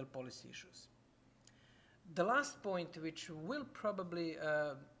 digital policy issues. The last point, which will probably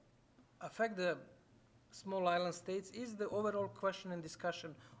affect the small island states, is the overall question and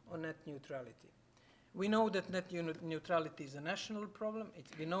discussion on net neutrality. We know that net neutrality is a national problem.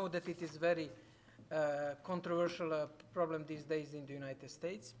 We know that it is very controversial problem these days in the United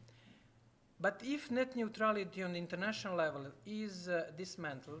States. But if net neutrality on the international level is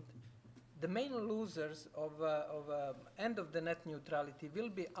dismantled, the main losers of end of the net neutrality will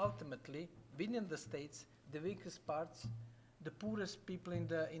be ultimately, within the states, the weakest parts, the poorest people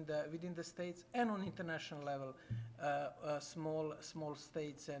within the states, and on international level, small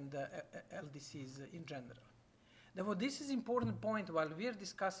states and LDCs in general. Therefore, this is an important point while we are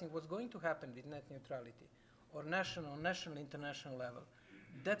discussing what's going to happen with net neutrality, or national, international level.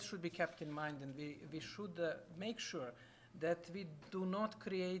 That should be kept in mind, and we should make sure that we do not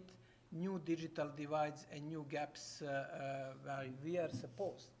create new digital divides and new gaps where we are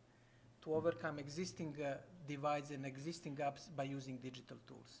supposed to overcome existing divides and existing gaps by using digital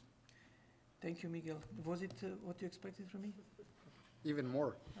tools. Thank you, Miguel. Was it what you expected from me? Even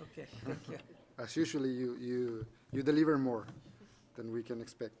more. Okay, thank you. as usually, you deliver more than we can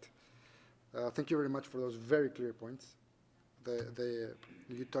expect. Thank you very much for those very clear points.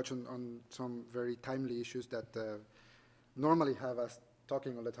 You touch on some very timely issues that normally have us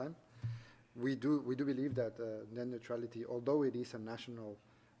talking all the time. We do believe that net neutrality, although it is a national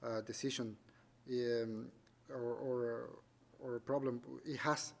decision or a problem, it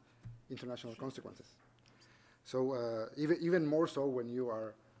has international consequences. So even more so when you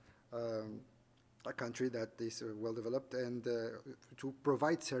are a country that is well developed and to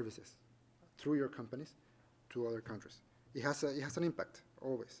provide services through your companies to other countries. It has an impact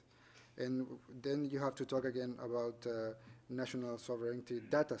always. And then you have to talk again about national sovereignty,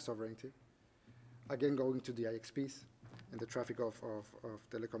 data sovereignty, again going to the IXPs and the traffic of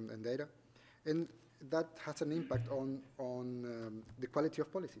telecom and data. And that has an impact on the quality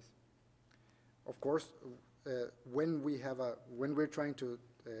of policies. Of course, when we're trying to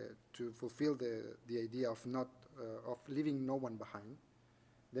fulfill the idea of of leaving no one behind,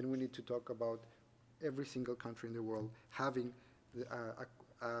 then we need to talk about every single country in the world having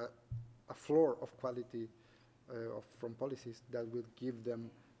a floor of quality from policies that will give them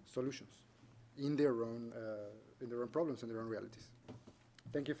solutions in their own problems and their own realities.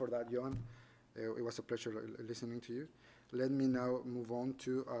 Thank you for that, Johan. It was a pleasure listening to you. Let me now move on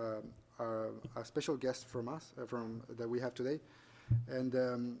to a special guest from us, that we have today.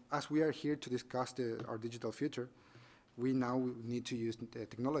 And as we are here to discuss our digital future, we now need to use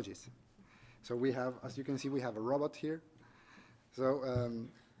technologies. So we have, as you can see, we have a robot here. So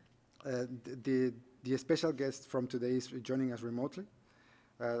the special guest from today is joining us remotely.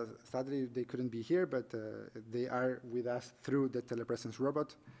 Sadly, they couldn't be here, but they are with us through the telepresence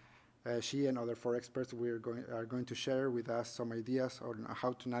robot. She and other 4 experts are going to share with us some ideas on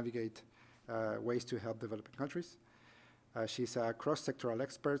how to navigate ways to help developing countries. She's a cross-sectoral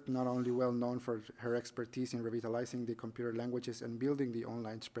expert, not only well known for her expertise in revitalizing the computer languages and building the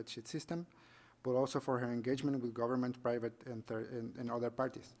online spreadsheet system, but also for her engagement with government, private, and other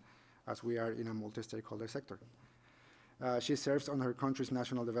parties, as we are in a multi-stakeholder sector. She serves on her country's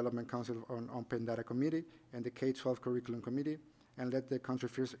National Development Council on Open Data Committee and the K-12 Curriculum Committee, and led the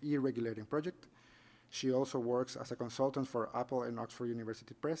country's first e-regulating project. She also works as a consultant for Apple and Oxford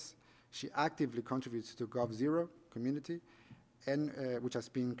University Press. She actively contributes to GovZero community, and which has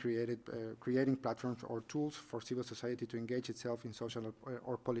been creating platforms or tools for civil society to engage itself in social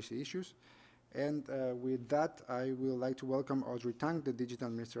or policy issues. And with that, I would like to welcome Audrey Tang, the Digital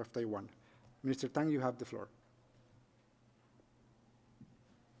Minister of Taiwan. Minister Tang, you have the floor.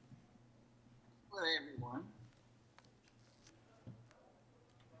 Hello, everyone.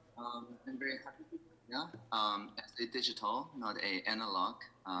 I'm very happy to be here as a digital, not an analog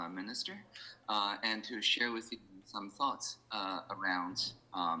minister, and to share with you some thoughts around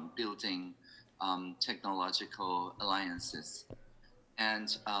building technological alliances.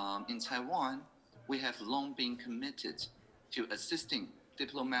 And in Taiwan, we have long been committed to assisting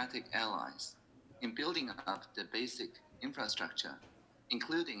diplomatic allies in building up the basic infrastructure,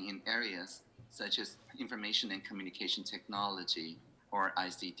 including in areas such as information and communication technology, or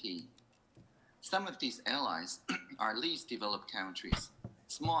ICT. Some of these allies are least developed countries,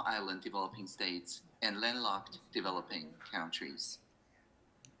 small island developing states, and landlocked developing countries.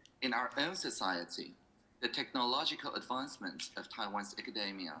 In our own society, the technological advancements of Taiwan's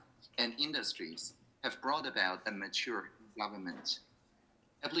academia and industries have brought about a mature government.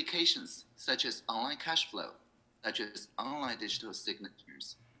 Applications such as online cash flow, such as online digital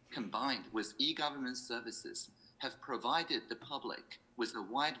signatures, combined with e-government services, have provided the public with a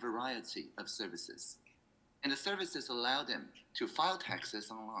wide variety of services. And the services allow them to file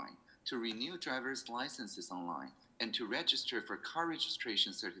taxes online, to renew driver's licenses online, and to register for car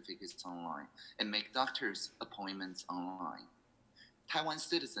registration certificates online, and make doctor's appointments online. Taiwan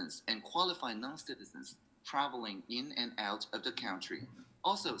citizens and qualified non-citizens traveling in and out of the country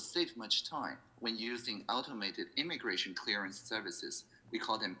also save much time when using automated immigration clearance services. We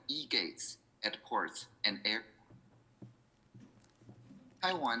call them e-gates at ports and airports.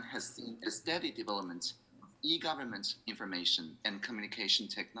 Taiwan has seen a steady development of e-government information and communication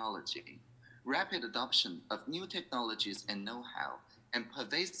technology, rapid adoption of new technologies and know-how, and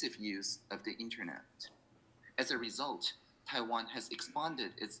pervasive use of the internet. As a result, Taiwan has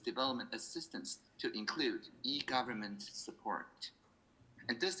expanded its development assistance to include e-government support.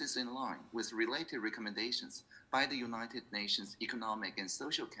 And this is in line with related recommendations by the United Nations Economic and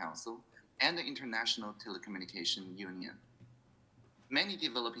Social Council and the International Telecommunication Union. Many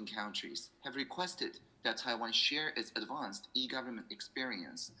developing countries have requested that Taiwan share its advanced e-government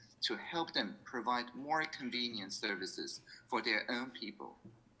experience to help them provide more convenient services for their own people.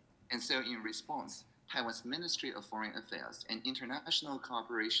 And so in response, Taiwan's Ministry of Foreign Affairs and International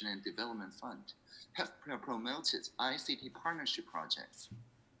Cooperation and Development Fund have promoted ICT partnership projects.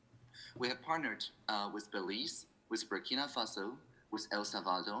 We have partnered with Belize, with Burkina Faso, with El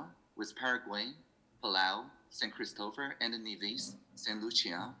Salvador, with Paraguay, Palau, St. Christopher and Nevis, St.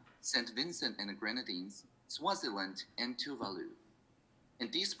 Lucia, St. Vincent and the Grenadines, Swaziland, and Tuvalu.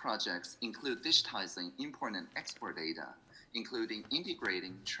 And these projects include digitizing import and export data, including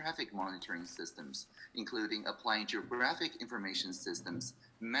integrating traffic monitoring systems, including applying geographic information systems,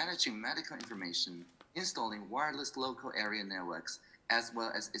 managing medical information, installing wireless local area networks, as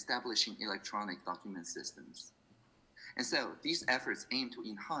well as establishing electronic document systems. And so these efforts aim to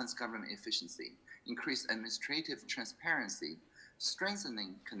enhance government efficiency, increase administrative transparency,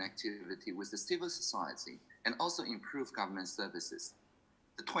 strengthening connectivity with the civil society, and also improve government services.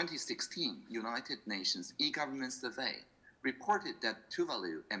 The 2016 United Nations e-government survey reported that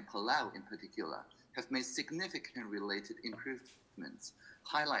Tuvalu and Palau in particular have made significant related improvements,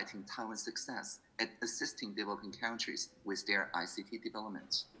 highlighting Taiwan's success at assisting developing countries with their ICT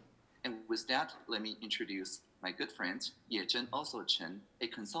development. And with that, let me introduce my good friend, Yezhen also Chen, a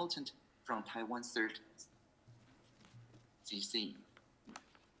consultant from Taiwan's 3rd GC.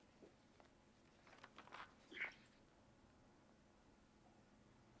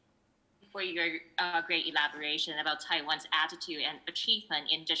 For your great elaboration about Taiwan's attitude and achievement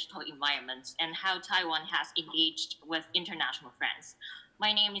in digital environments and how Taiwan has engaged with international friends.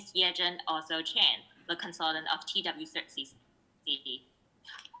 My name is Yezhen also Chen, the consultant of TWCC.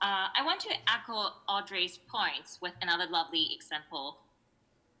 I want to echo Audrey's points with another lovely example.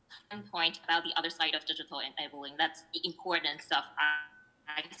 One point about the other side of digital enabling, that's the importance of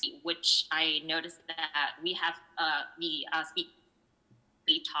ICT, which I noticed that we have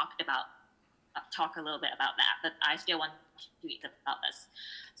talk a little bit about that, but I still want to speak about this.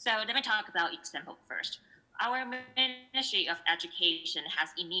 So let me talk about example first. Our Ministry of Education has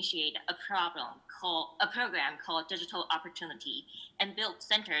initiated a program called Digital Opportunity and built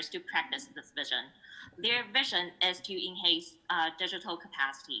centers to practice this vision. Their vision is to enhance digital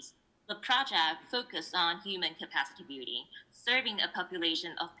capacities. The project focuses on human capacity building, serving a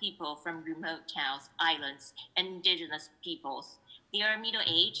population of people from remote towns, islands, and indigenous peoples. They are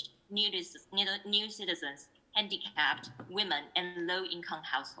middle-aged, new citizens, handicapped, women, and low-income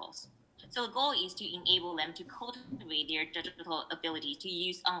households. So the goal is to enable them to cultivate their digital ability to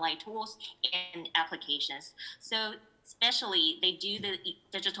use online tools and applications. So especially they do the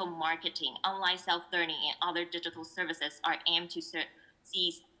digital marketing, online self-learning, and other digital services are aimed to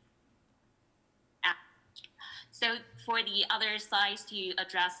seize. So for the other sides to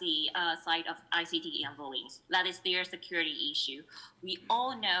address the side of ICT and bullying, that is their security issue. We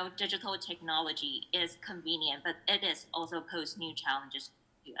all know digital technology is convenient, but it is also pose new challenges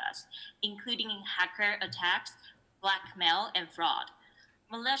to us, including hacker attacks, blackmail, and fraud.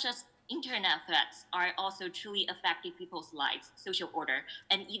 Malicious internet threats are also truly affecting people's lives, social order,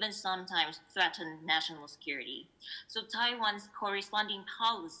 and even sometimes threaten national security. So Taiwan's corresponding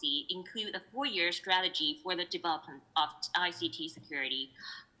policy include a 4-year strategy for the development of ICT security.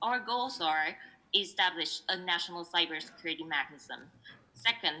 Our goals are establish a national cybersecurity mechanism.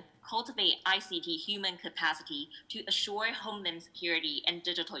 Second, cultivate ICT human capacity to assure homeland security and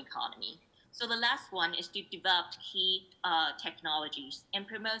digital economy. So the last one is to develop key technologies and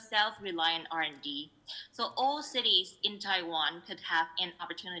promote self-reliant R&D. So all cities in Taiwan could have an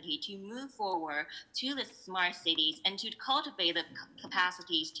opportunity to move forward to the smart cities and to cultivate the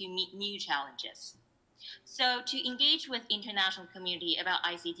capacities to meet new challenges. So to engage with international community about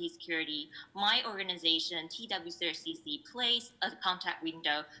ICT security, my organization, TWCC, plays a contact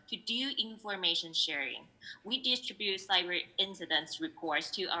window to do information sharing. We distribute cyber incidents reports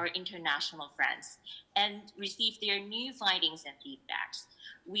to our international friends and receive their new findings and feedbacks.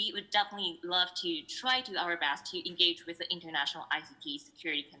 We would definitely love to try to our best to engage with the international ICT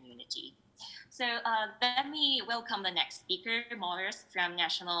security community. So let me welcome the next speaker, Morris from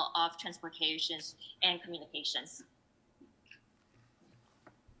National of Transportations and Communications.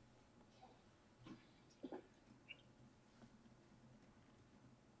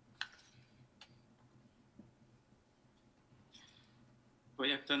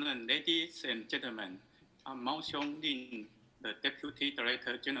 Good afternoon, ladies and gentlemen. I'm Mao Xiong-Lin, the Deputy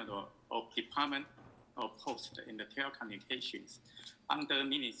Director General of Department of Post and Telecommunications under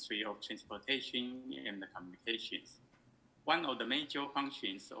Ministry of Transportation and Communications. One of the major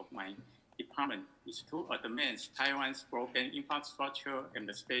functions of my department is to advance Taiwan's broadband infrastructure and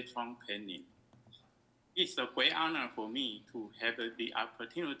spectrum planning. It's a great honor for me to have the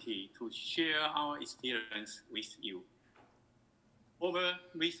opportunity to share our experience with you. Over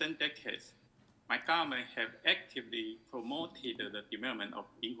recent decades, my government have actively promoted the development of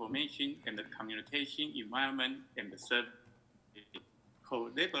information and the communication environment and the service,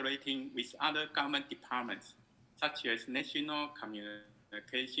 collaborating with other government departments, such as National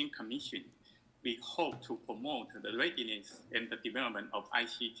Communication Commission. We hope to promote the readiness and the development of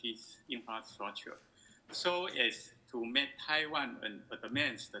ICT's infrastructure so as to make Taiwan an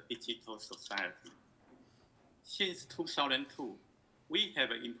advanced digital society. Since 2002, we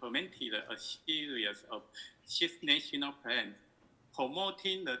have implemented a series of 6 national plans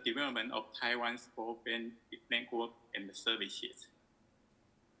promoting the development of Taiwan's broadband network and services.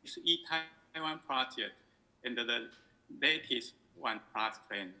 This E-Taiwan project and the latest One Plus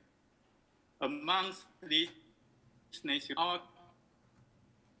plan. Amongst these national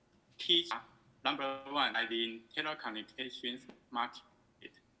key number 1, in telecommunications market.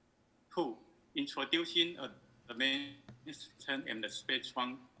 2, introducing a system and the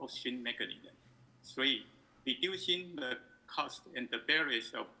spectrum auction mechanism. 3, reducing the cost and the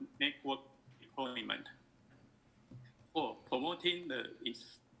barriers of network deployment. 4, promoting the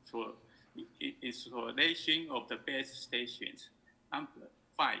installation of the base stations. Number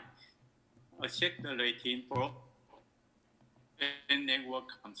 5, accelerating broadband network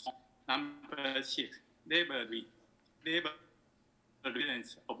control. Number 6, labor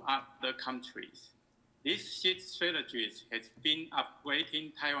resilience of other countries. These 6 strategies have been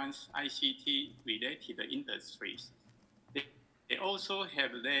upgrading Taiwan's ICT-related industries. They also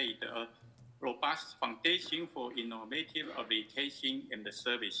have laid a robust foundation for innovative application and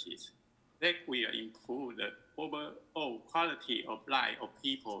services that will improve the overall quality of life of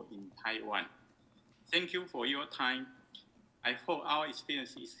people in Taiwan. Thank you for your time. I hope our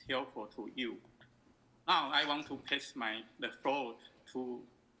experience is helpful to you. Now I want to pass the floor to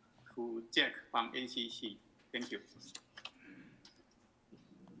Jack from NCC. Thank you.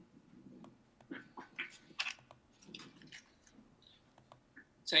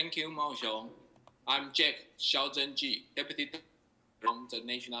 Thank you, Mao Xiong. I'm Jack Xiaozhenji, Deputy from the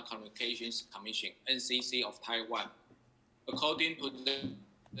National Communications Commission, NCC of Taiwan. According to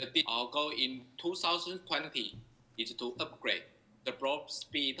our goal in 2020 is to upgrade the broad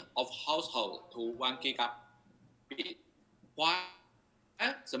speed of household to 1 gigabit, while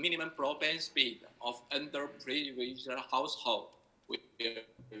the minimum broadband speed of underprivileged household will be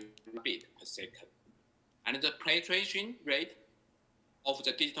bit per second. And the penetration rate of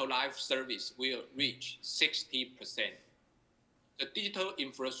the digital life service will reach 60%. The digital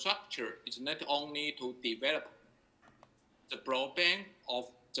infrastructure is not only to develop the broadband of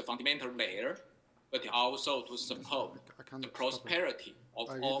the fundamental layer, but also to support the prosperity of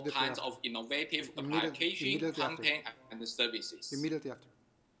all kinds of innovative application, content, and services. Immediately after.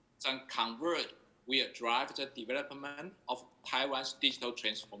 Some convert will drive the development of Taiwan's digital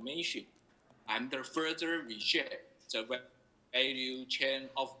transformation and further reshape the value chain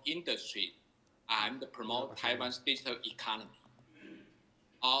of industry and promote Taiwan's digital economy.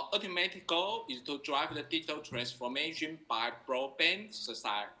 Our ultimate goal is to drive the digital transformation by broadband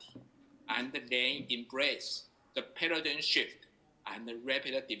society and then embrace the paradigm shift and the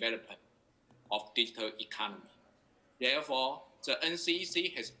rapid development of digital economy. Therefore, the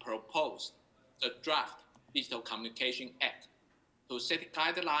NCC has proposed the draft Digital Communication Act to set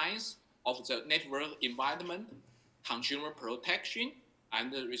guidelines of the network environment, consumer protection,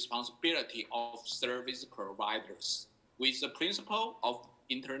 and the responsibility of service providers with the principle of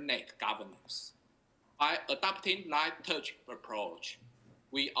internet governance. By adopting light touch approach,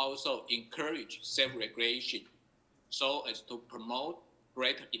 we also encourage self-regulation so as to promote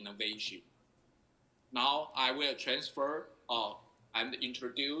greater innovation. Now I will transfer and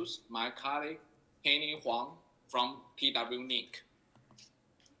introduce my colleague Kenny Huang from TWNIC.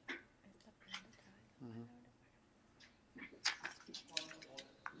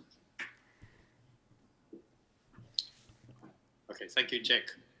 Okay, thank you, Jack.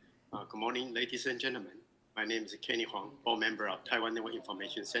 Good morning, ladies and gentlemen. My name is Kenny Huang, board member of Taiwan Network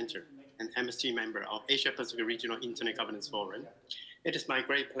Information Center and MSC member of Asia Pacific Regional Internet Governance Forum. It is my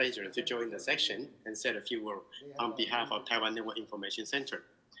great pleasure to join the section and say a few words on behalf of Taiwan Network Information Center.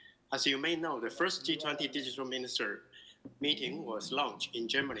 As you may know, the first G20 Digital Minister meeting was launched in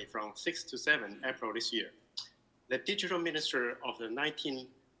Germany from 6 to 7 April this year. The digital minister of the 19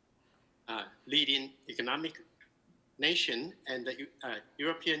 leading economic nation and the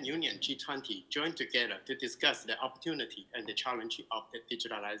European Union G20 joined together to discuss the opportunity and the challenge of the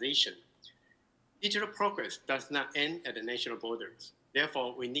digitalization. Digital progress does not end at the national borders.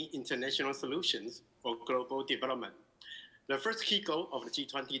 Therefore, we need international solutions for global development. The first key goal of the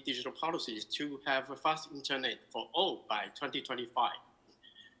G20 digital policy is to have a fast internet for all by 2025.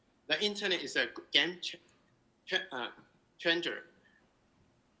 The internet is a game changer.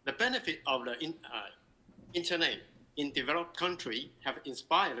 The benefit of the internet in developed country have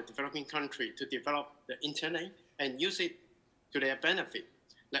inspired the developing country to develop the internet and use it to their benefit.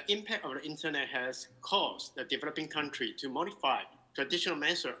 The impact of the internet has caused the developing country to modify traditional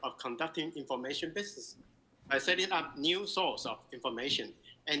measures of conducting information business by setting up new source of information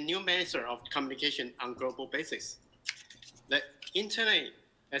and new measure of communication on global basis. The internet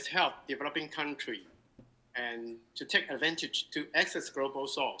has helped developing country and to take advantage to access global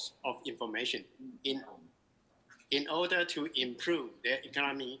source of information in order to improve their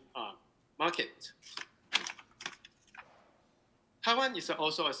economy market. Taiwan is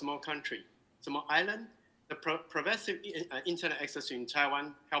also a small country, small island. The pervasive internet access in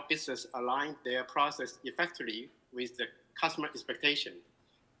Taiwan help business align their process effectively with the customer expectation.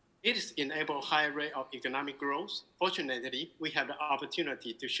 It has enabled high rate of economic growth. Fortunately, we have the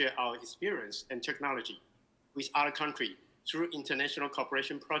opportunity to share our experience and technology with other countries through international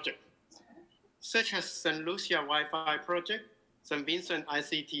cooperation projects, such as St. Lucia Wi-Fi project, St. Vincent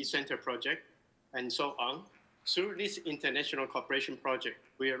ICT Center project, and so on. Through this international cooperation project,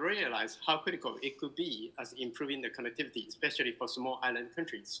 we realize how critical it could be as improving the connectivity, especially for small island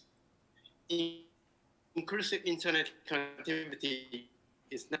countries. Inclusive internet connectivity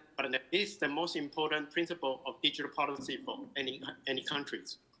is the most important principle of digital policy for any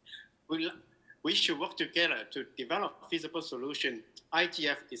countries. We should work together to develop feasible solution.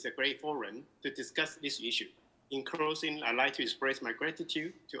 IGF is a great forum to discuss this issue. In closing, I'd like to express my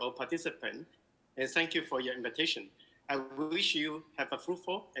gratitude to all participants and thank you for your invitation. I wish you have a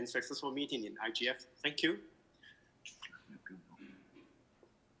fruitful and successful meeting in IGF. Thank you.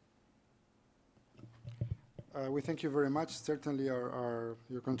 We thank you very much. Certainly your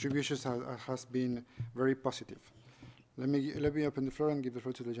contributions has been very positive. Let me open the floor and give the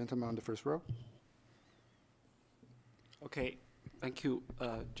floor to the gentleman on the first row. Okay, thank you,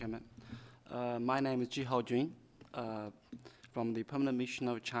 Chairman. My name is Ji Haojun from the Permanent Mission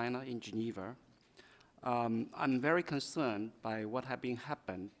of China in Geneva. I'm very concerned by what had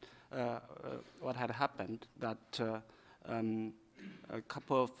happened that a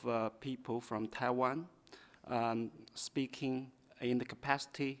couple of people from Taiwan speaking in the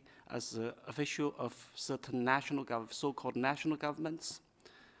capacity as an official of certain so-called national governments,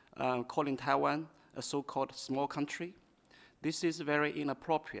 calling Taiwan a so-called small country. This is very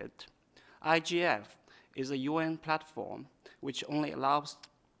inappropriate. IGF is a UN platform which only allows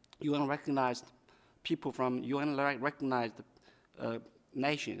UN-recognized people from UN-recognized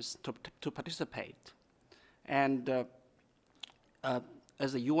nations to participate. And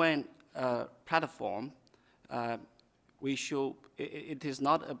as a UN platform, it is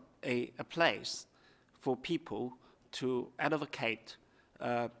not a place for people to advocate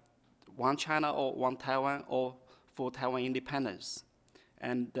one China or one Taiwan or for Taiwan independence.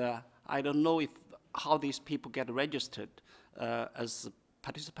 And I don't know how these people get registered as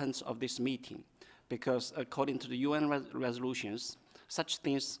participants of this meeting, because according to the UN resolutions, such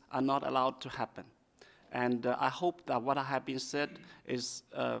things are not allowed to happen. And I hope that what I have been said is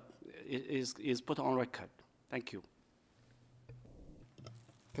put on record. Thank you.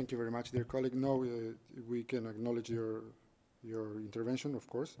 Thank you very much, dear colleague. No, we can acknowledge your intervention, of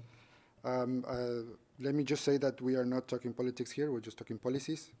course. Let me just say that we are not talking politics here. We're just talking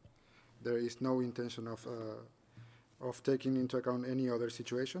policies. There is no intention of taking into account any other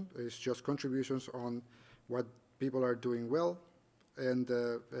situation. It's just contributions on what people are doing well and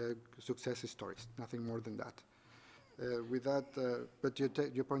success stories, nothing more than that. With that, but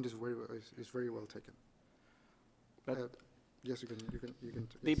your point is very well taken. But yes, you can.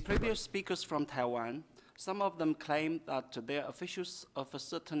 The previous speakers from Taiwan, some of them claim that they're officials of a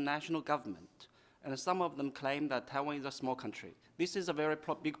certain national government, and some of them claim that Taiwan is a small country. This is a very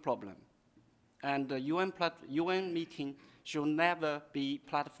big problem. And the UN meeting should never be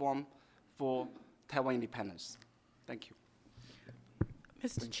platform for Taiwan independence. Thank you.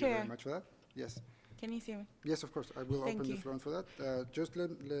 Mr. Thank Chair. you very much for that. Yes. Can you see me? Yes, of course. I will open the floor for that. Just let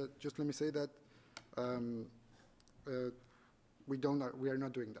me say that we are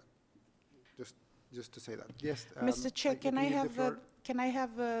not doing that. Just to say that. Yes. Mr. Chair, can I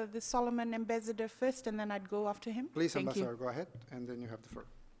have the Solomon ambassador first, and then I'd go after him? Please, Ambassador, go ahead, and then you have the floor.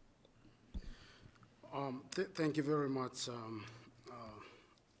 Thank you very much,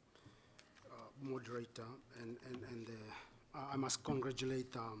 moderator, and I must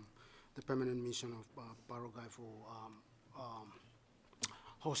congratulate the Permanent Mission of Paraguay for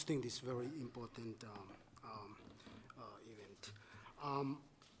hosting this very important event.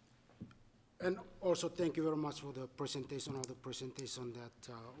 And also, thank you very much for the presentation, all the presentation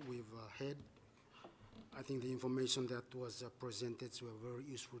that we've had. I think the information that was presented were very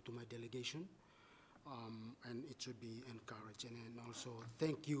useful to my delegation, and it should be encouraged. And also,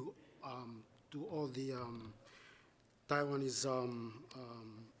 thank you to all the Taiwanese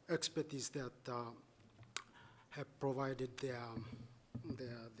expertise that have provided their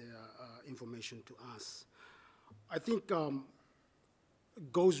information to us. I think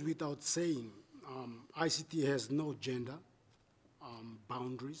goes without saying, ICT has no gender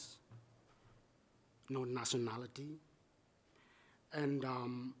boundaries, no nationality, and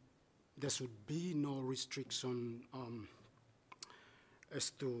there should be no restriction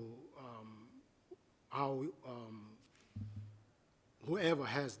as to how whoever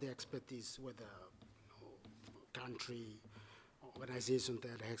has the expertise, whether country, organization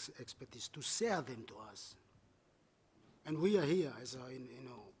that has expertise, to share them to us. And we are here as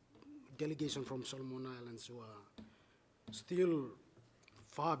a delegation from Solomon Islands who are still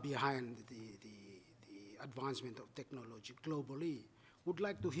far behind the advancement of technology globally, would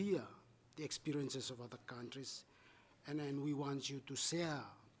like to hear the experiences of other countries, and then we want you to share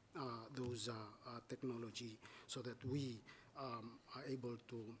those technology so that we are able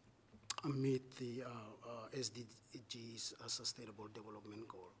to meet the SDGs Sustainable Development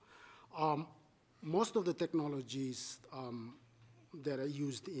Goal. Most of the technologies that are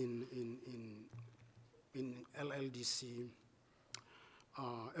used in LLDC,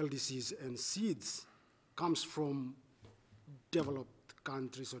 LDCs and seeds comes from developed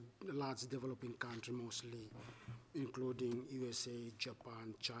countries, or large developing countries mostly, including USA,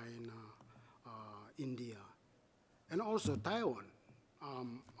 Japan, China, India, and also Taiwan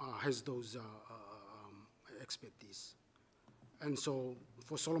has those expertise. And so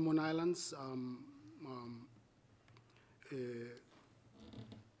for Solomon Islands,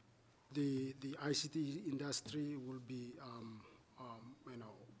 the ICT industry will be,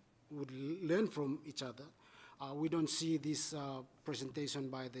 would learn from each other. We don't see this presentation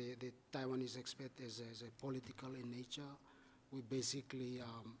by the Taiwanese expert as a political in nature. We basically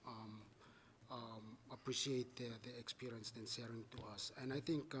appreciate the experience and sharing to us. And I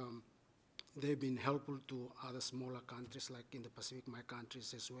think they've been helpful to other smaller countries, like in the Pacific, my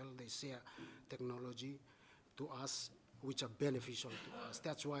countries as well. They share technology to us, which are beneficial to us.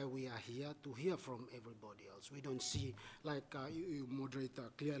 That's why we are here, to hear from everybody else. We don't see, like you moderator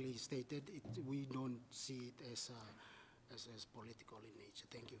clearly stated, we don't see it as political in nature.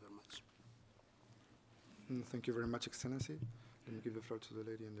 Thank you very much. Thank you very much, Excellency. Let me give the floor to the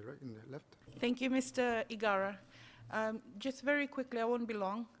lady in the right, in the left. Thank you, Mr. Igara. Just very quickly, I won't be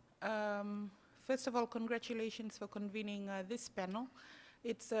long. First of all, congratulations for convening this panel.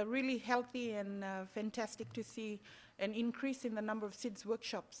 It's really healthy and fantastic to see an increase in the number of SIDS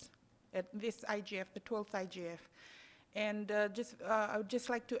workshops at this IGF, the 12th IGF. And I would just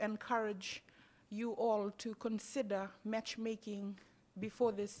like to encourage you all to consider matchmaking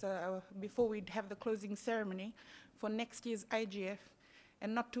before this, before we have the closing ceremony for next year's IGF,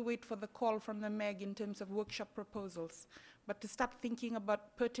 and not to wait for the call from the MEG in terms of workshop proposals, but to start thinking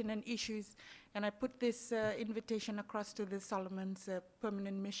about pertinent issues. And I put this invitation across to the Solomon's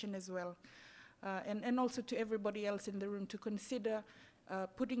permanent mission as well, and also to everybody else in the room to consider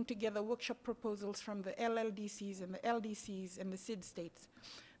putting together workshop proposals from the LLDCs and the LDCs and the SID states.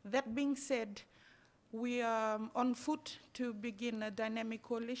 That being said, we are on foot to begin a dynamic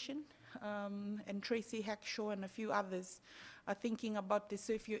coalition, and Tracy Hackshaw and a few others are thinking about this.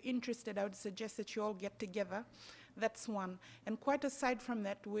 So if you're interested, I would suggest that you all get together. That's one. And quite aside from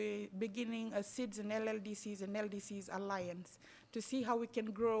that, we're beginning a SIDS and LLDCs and LDCs alliance to see how we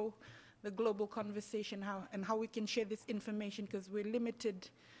can grow the global conversation, and how we can share this information, because we're limited.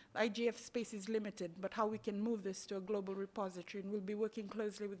 The IGF space is limited, but how we can move this to a global repository. And we'll be working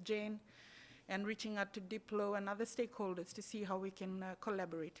closely with Jane and reaching out to Diplo and other stakeholders to see how we can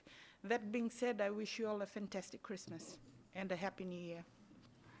collaborate. That being said, I wish you all a fantastic Christmas and a Happy New Year.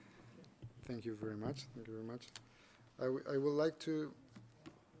 Thank you very much. Thank you very much. I would like to,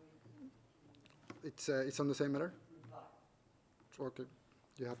 it's on the same matter? Okay,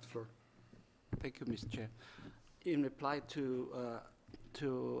 you have the floor. Thank you, Mr. Chair. In reply to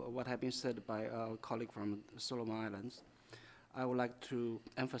what has been said by our colleague from Solomon Islands, I would like to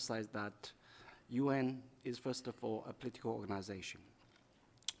emphasize that UN is first of all a political organization.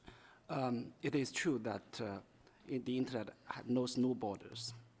 It is true that the internet knows no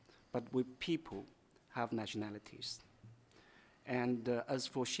borders, but we people have nationalities. And as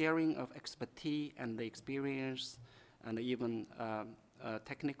for sharing of expertise and the experience, and even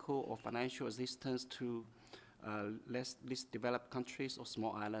technical or financial assistance to least developed countries or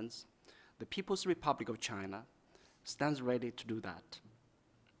small islands, the People's Republic of China stands ready to do that.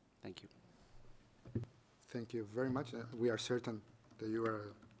 Thank you. Thank you very much. We are certain that you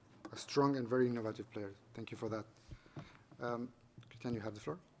are a strong and very innovative player. Thank you for that. Christian, you have the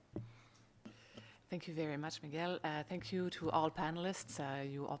floor. Thank you very much, Miguel. Thank you to all panelists.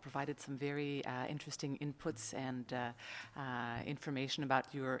 You all provided some very interesting inputs and information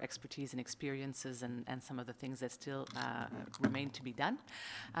about your expertise and experiences and some of the things that still remain to be done.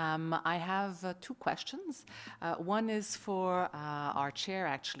 I have two questions. One is for our chair,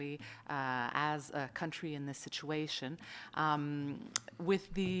 actually, as a country in this situation.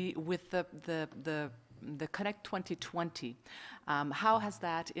 With the Connect 2020, how has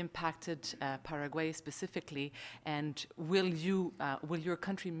that impacted Paraguay specifically, and will your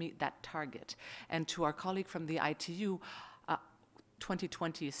country meet that target? And to our colleague from the ITU,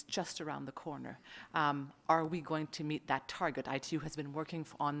 2020 is just around the corner. Are we going to meet that target? ITU has been working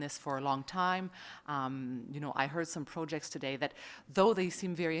on this for a long time. You know, I heard some projects today that, though they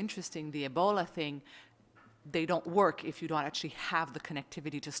seem very interesting, the Ebola thing, they don't work if you don't actually have the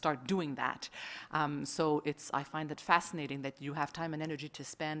connectivity to start doing that. So I find it fascinating that you have time and energy to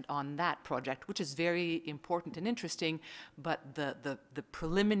spend on that project, which is very important and interesting, but the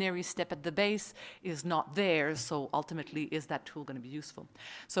preliminary step at the base is not there, so ultimately, is that tool going to be useful?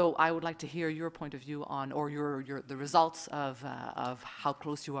 So I would like to hear your point of view on, or the results of how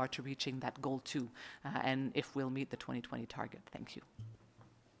close you are to reaching that goal too, and if we'll meet the 2020 target. Thank you.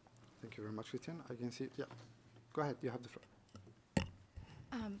 Thank you very much, Christian. I can see, yeah. Go ahead, you have the floor.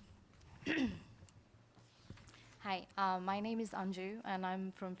 Hi, my name is Anju, and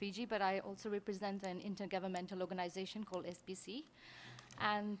I'm from Fiji, but I also represent an intergovernmental organization called SBC.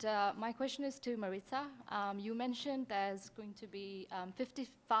 And my question is to Maritza. You mentioned there's going to be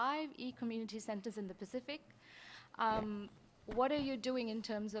 55 e-community centers in the Pacific. What are you doing in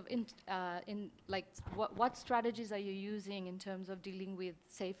terms of, what strategies are you using in terms of dealing with,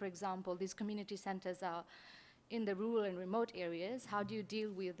 say, for example, these community centers are in the rural and remote areas? How do you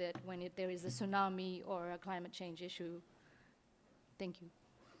deal with it when there is a tsunami or a climate change issue? Thank you.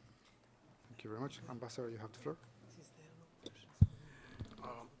 Thank you very much. Ambassador, you have the floor.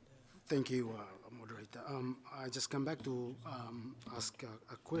 Thank you, moderator. I just come back to ask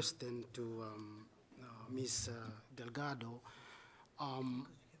a question to Ms. Delgado.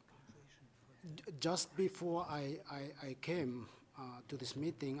 Just before I came to this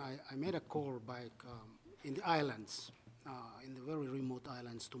meeting, I made a call back in the islands, in the very remote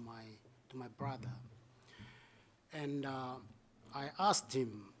islands, to my brother, and I asked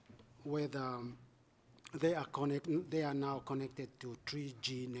him whether they are now connected to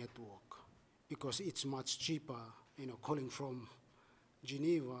 3G network, because it's much cheaper. You know, calling from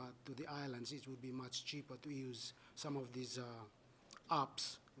Geneva to the islands, it would be much cheaper to use some of these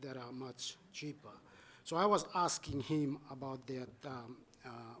apps that are much cheaper. So I was asking him about that,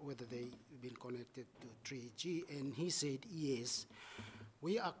 whether they've been connected to 3G, and he said, yes,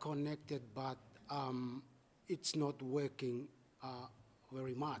 we are connected, but it's not working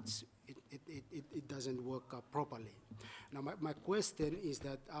very much. It doesn't work properly. Now, my question is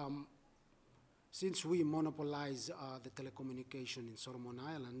that since we monopolize the telecommunication in Solomon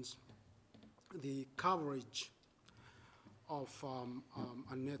Islands, the coverage of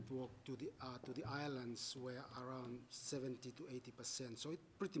a network to the islands were around 70 to 80%. So it's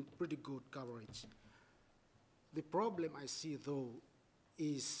pretty good coverage. The problem I see, though,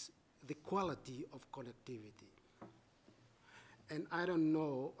 is the quality of connectivity. And I don't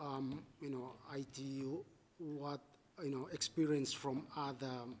know, ITU, what experience from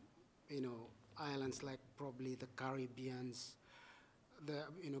other, islands like probably the Caribbeans.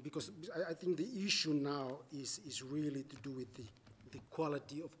 Because I think the issue now is really to do with the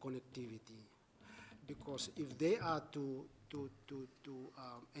quality of connectivity. Because if they are to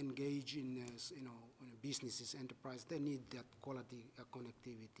engage in businesses, enterprise, they need that quality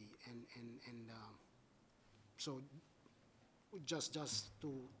connectivity, and so just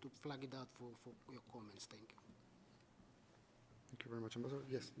to flag it out for your comments. Thank you. Thank you very much, Ambassador.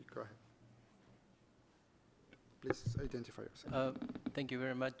 Yes, go ahead. Please identify yourself. Thank you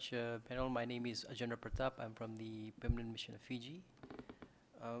very much, panel. My name is Ajendra Pratap. I'm from the Permanent Mission of Fiji.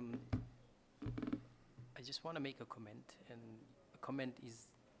 I just want to make a comment, and a comment is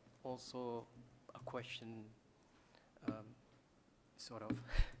also a question, sort of.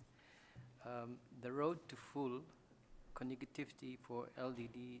 The road to full connectivity for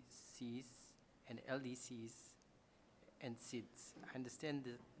LDDCs and LDCs and SIDs. I understand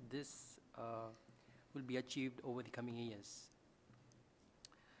that this will be achieved over the coming years.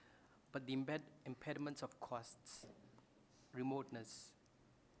 but the impediments of costs, remoteness,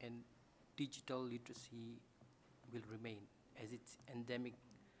 and digital literacy will remain as it's endemic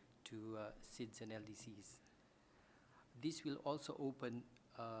to SIDS and LDCs. This will also open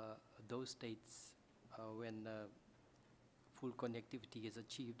those states when full connectivity is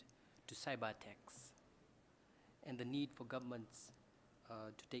achieved to cyber attacks and the need for governments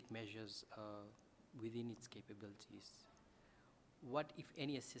to take measures within its capabilities. What, if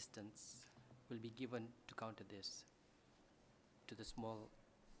any, assistance will be given to counter this to the small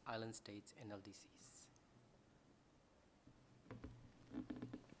island states and LDCs?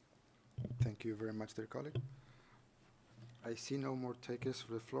 Thank you very much, dear colleague. I see no more takers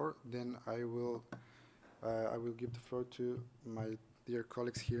for the floor. Then I will give the floor to my dear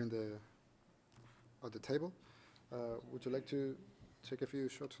colleagues here at the table. Would you like to take a few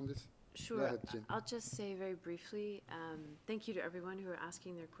shots on this? Sure. Go ahead, Jean. I'll just say very briefly, thank you to everyone who are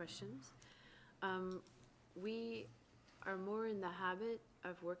asking their questions. We are more in the habit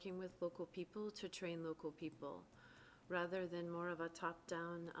of working with local people to train local people. Rather than more of a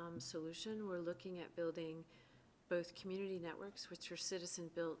top-down solution, we're looking at building both community networks, which are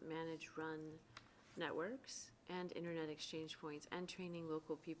citizen-built, managed, run networks, and internet exchange points, and training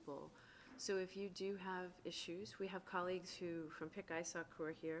local people. So if you do have issues, we have colleagues from PIC ISOC who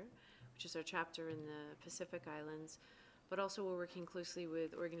are here, which is our chapter in the Pacific Islands, but also we're working closely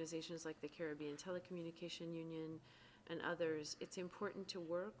with organizations like the Caribbean Telecommunication Union and others. It's important to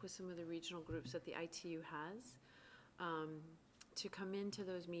work with some of the regional groups that the ITU has to come into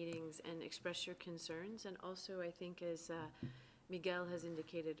those meetings and express your concerns. And also, I think, as Miguel has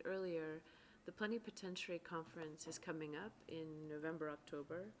indicated earlier, the Plenipotentiary Conference is coming up in November,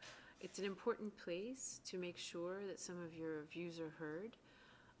 October. It's an important place to make sure that some of your views are heard.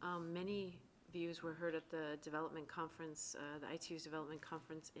 Many views were heard at the development conference, the ITU's development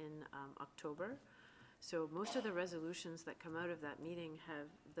conference in October. So most of the resolutions that come out of that meeting have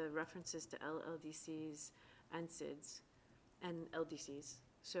the references to LLDCs and SIDS and LDCs.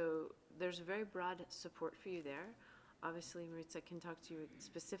 So there's a very broad support for you there. Obviously, Maritza can talk to you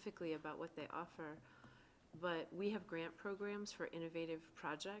specifically about what they offer, but we have grant programs for innovative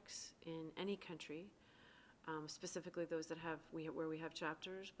projects in any country, specifically those that where we have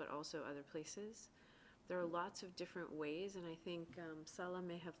chapters, but also other places. There are lots of different ways, and I think Salah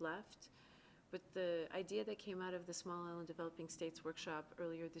may have left, but the idea that came out of the Small Island Developing States workshop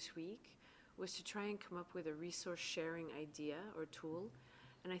earlier this week was to try and come up with a resource sharing idea or tool.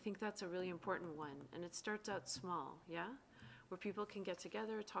 And I think that's a really important one. And it starts out small, yeah? Where people can get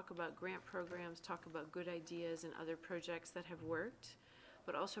together, talk about grant programs, talk about good ideas and other projects that have worked,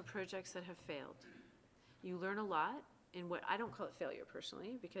 but also projects that have failed. You learn a lot in what, I don't call it failure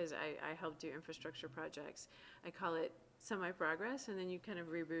personally, because I help do infrastructure projects. I call it semi-progress, and then you kind of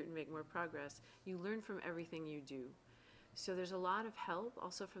reboot and make more progress. You learn from everything you do. So there's a lot of help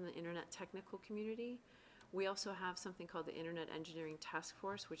also from the internet technical community. We also have something called the Internet Engineering Task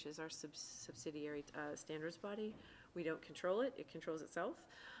Force, which is our subsidiary standards body. We don't control it, it controls itself.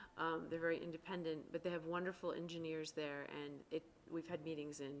 They're very independent, but they have wonderful engineers there, and we've had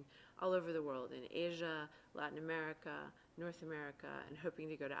meetings all over the world, in Asia, Latin America, North America, and hoping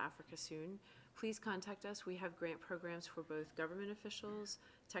to go to Africa soon. Please contact us. We have grant programs for both government officials,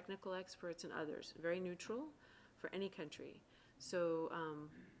 technical experts, and others. Very neutral for any country. So,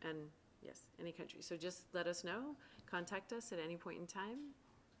 and yes, any country. So just let us know, contact us at any point in time,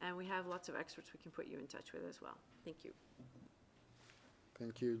 and we have lots of experts we can put you in touch with as well. Thank you.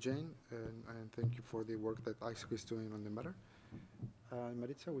 Thank you, Jane, and thank you for the work that ISOC is doing on the matter.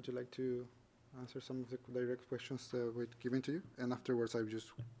 Maritza, would you like to answer some of the direct questions that were given to you? And afterwards, I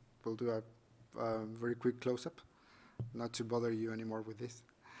just will do a very quick close-up, not to bother you anymore with this.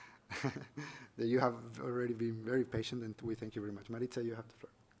 You have already been very patient, and we thank you very much. Maritza, you have the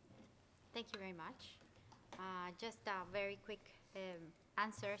floor. Thank you very much. Just very quick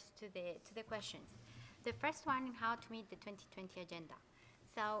answers to the questions. The first one, how to meet the 2020 agenda.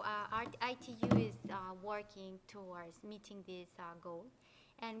 So our ITU is working towards meeting this goal,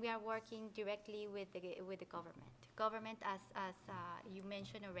 and we are working directly with the government. Government, as you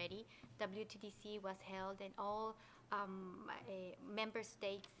mentioned already, WTDC was held, and all member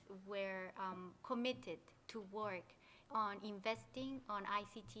states were committed to work on investing on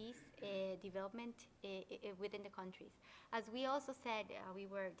ICT's development within the countries. As we also said, we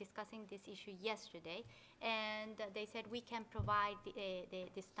were discussing this issue yesterday, and they said we can provide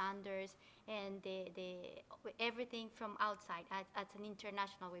the standards and everything from outside as an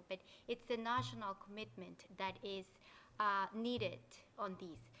international way, but it's the national commitment that is needed on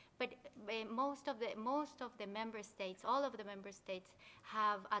these. But most of the member states, all of the member states,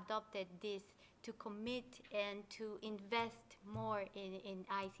 have adopted this to commit and to invest more in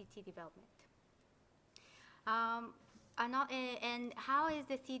ICT development. And how is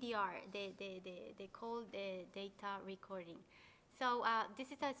the CDR, the cold data recording? So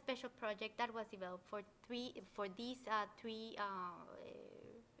this is a special project that was developed for these three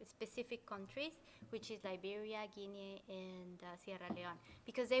specific countries, which is Liberia, Guinea, and Sierra Leone,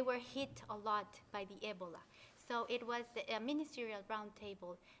 because they were hit a lot by the Ebola. So it was a ministerial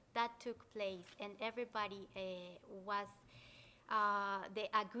roundtable that took place, and everybody they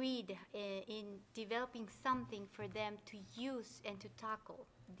agreed in developing something for them to use and to tackle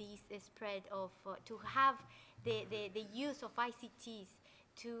this spread of, to have the use of ICTs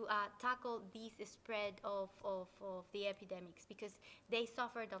to tackle this spread of the epidemics, because they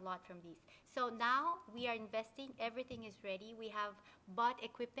suffered a lot from this. So now we are investing, everything is ready. We have bought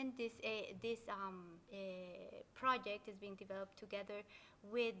equipment. This project is being developed together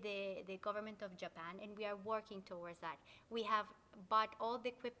with the government of Japan, and we are working towards that. We have bought all the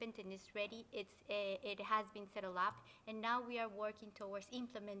equipment and it's ready. It has been set up, and now we are working towards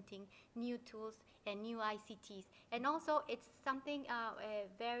implementing new tools and new ICTs. And also, it's something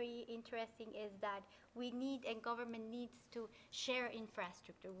very interesting is that we need, and government needs to share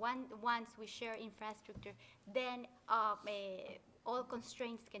infrastructure. Once we share infrastructure, then all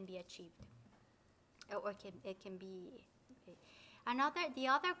constraints can be achieved, or it can be. The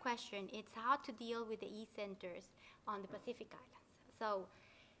other question is how to deal with the e-centers on the Pacific Islands. So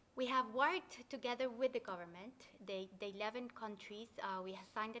we have worked together with the government, the 11 countries. We have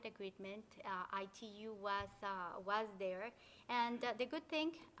signed an agreement. ITU was there. And the good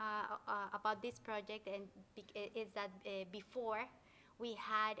thing about this project is that before we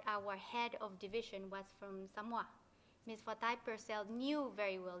had our head of division was from Samoa. Ms. Fatai Purcell knew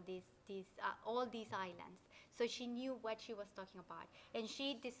very well all these islands. So she knew what she was talking about. And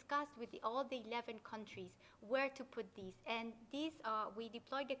she discussed with all the 11 countries where to put these. And these, we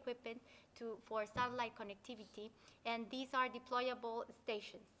deployed equipment for satellite connectivity, and these are deployable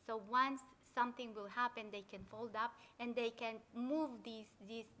stations. So once something will happen, they can fold up and they can move these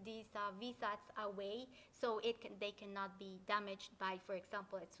VSATs away, so they cannot be damaged by, for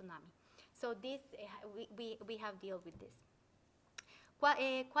example, a tsunami. So this, we have dealt with this.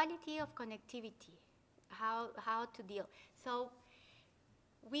 Quality of connectivity. How to deal. So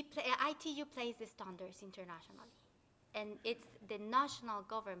ITU plays the standards internationally, and it's the national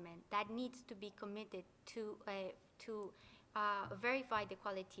government that needs to be committed to verify the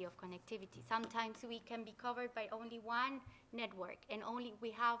quality of connectivity. Sometimes we can be covered by only one network, and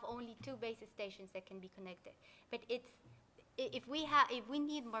we have only 2 base stations that can be connected. But if we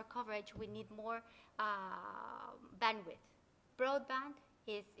need more coverage, we need more bandwidth. Broadband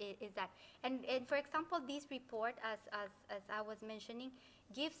is that. And for example, this report, as I was mentioning,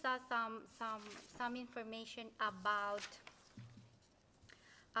 gives us some information about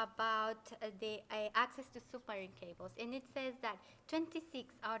the access to submarine cables. And it says that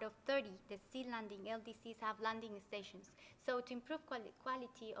 26 out of 30, the sea landing LDCs have landing stations. So to improve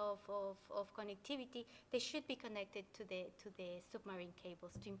quality of connectivity, they should be connected to the submarine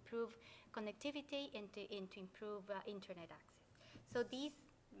cables to improve connectivity and to improve internet access. So these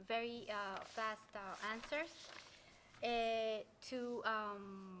very fast answers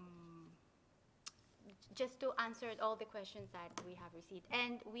just to answer all the questions that we have received.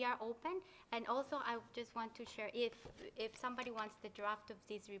 And we are open. And also, I just want to share, if somebody wants the draft of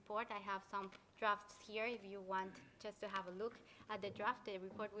this report, I have some drafts here if you want just to have a look at the draft. The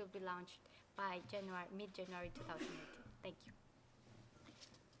report will be launched by mid-January 2018. Thank you.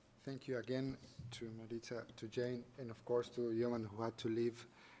 Thank you again to Maritza, to Jane, and of course to Johan, who had to leave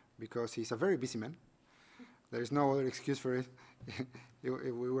because he's a very busy man. There is no other excuse for it. We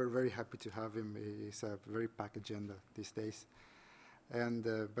were very happy to have him. It's a very packed agenda these days. And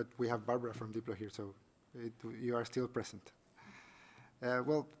but we have Barbara from Diplo here, so you are still present.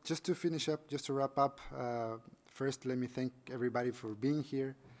 Well, just to finish up, just to wrap up, first let me thank everybody for being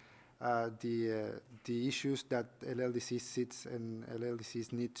here. The issues that LLDC sits and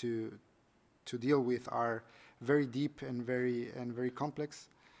LLDCs need to deal with are very deep and very complex,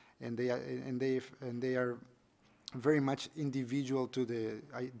 and they are very much individual to the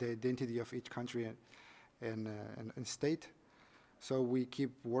identity of each country and state. So we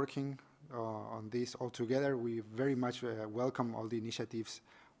keep working on this all together. We very much welcome all the initiatives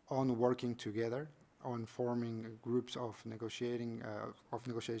on working together, on forming groups of negotiating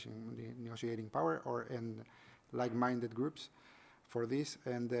power and like-minded groups for this,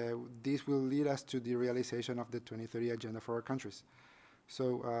 and this will lead us to the realization of the 2030 agenda for our countries.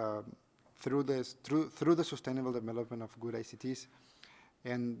 So through the sustainable development of good ICTs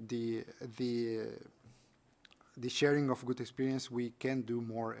and the sharing of good experience, we can do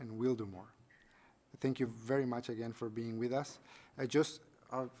more and will do more. Thank you very much again for being with us. Just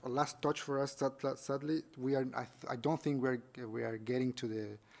a last touch for us. Sadly, I don't think we are getting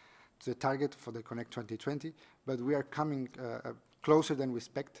to the target for the Connect 2020, but we are coming closer than we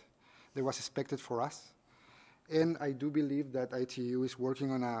was expected for us. And I do believe that ITU is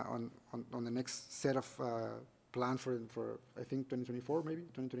working on the next set of plan for I think 2024, maybe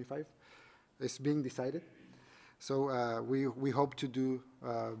 2025. It's being decided. So we hope to do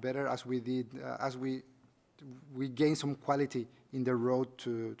better as we did, as we gain some quality in the road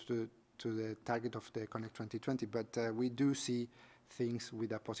to the target of the Connect 2020. But we do see things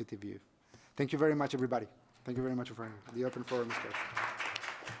with a positive view. Thank you very much, everybody. Thank you very much for the open forum discussion.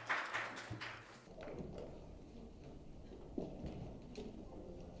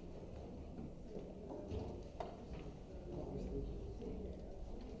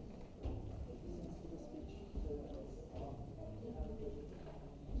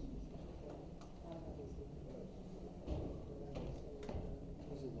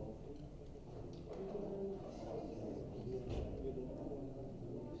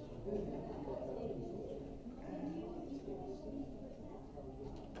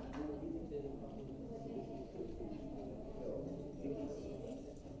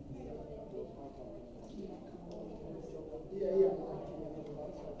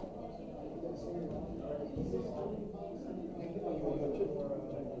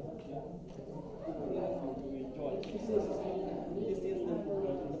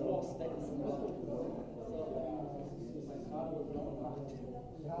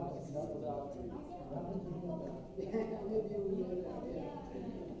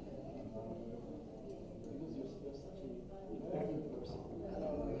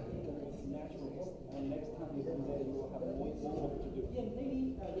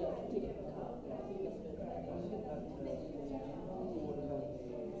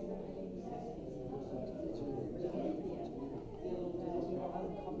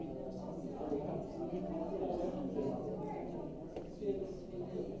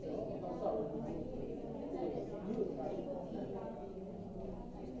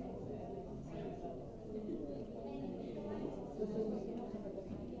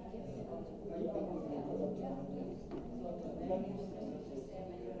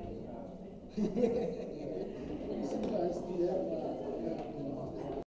 You see, guys,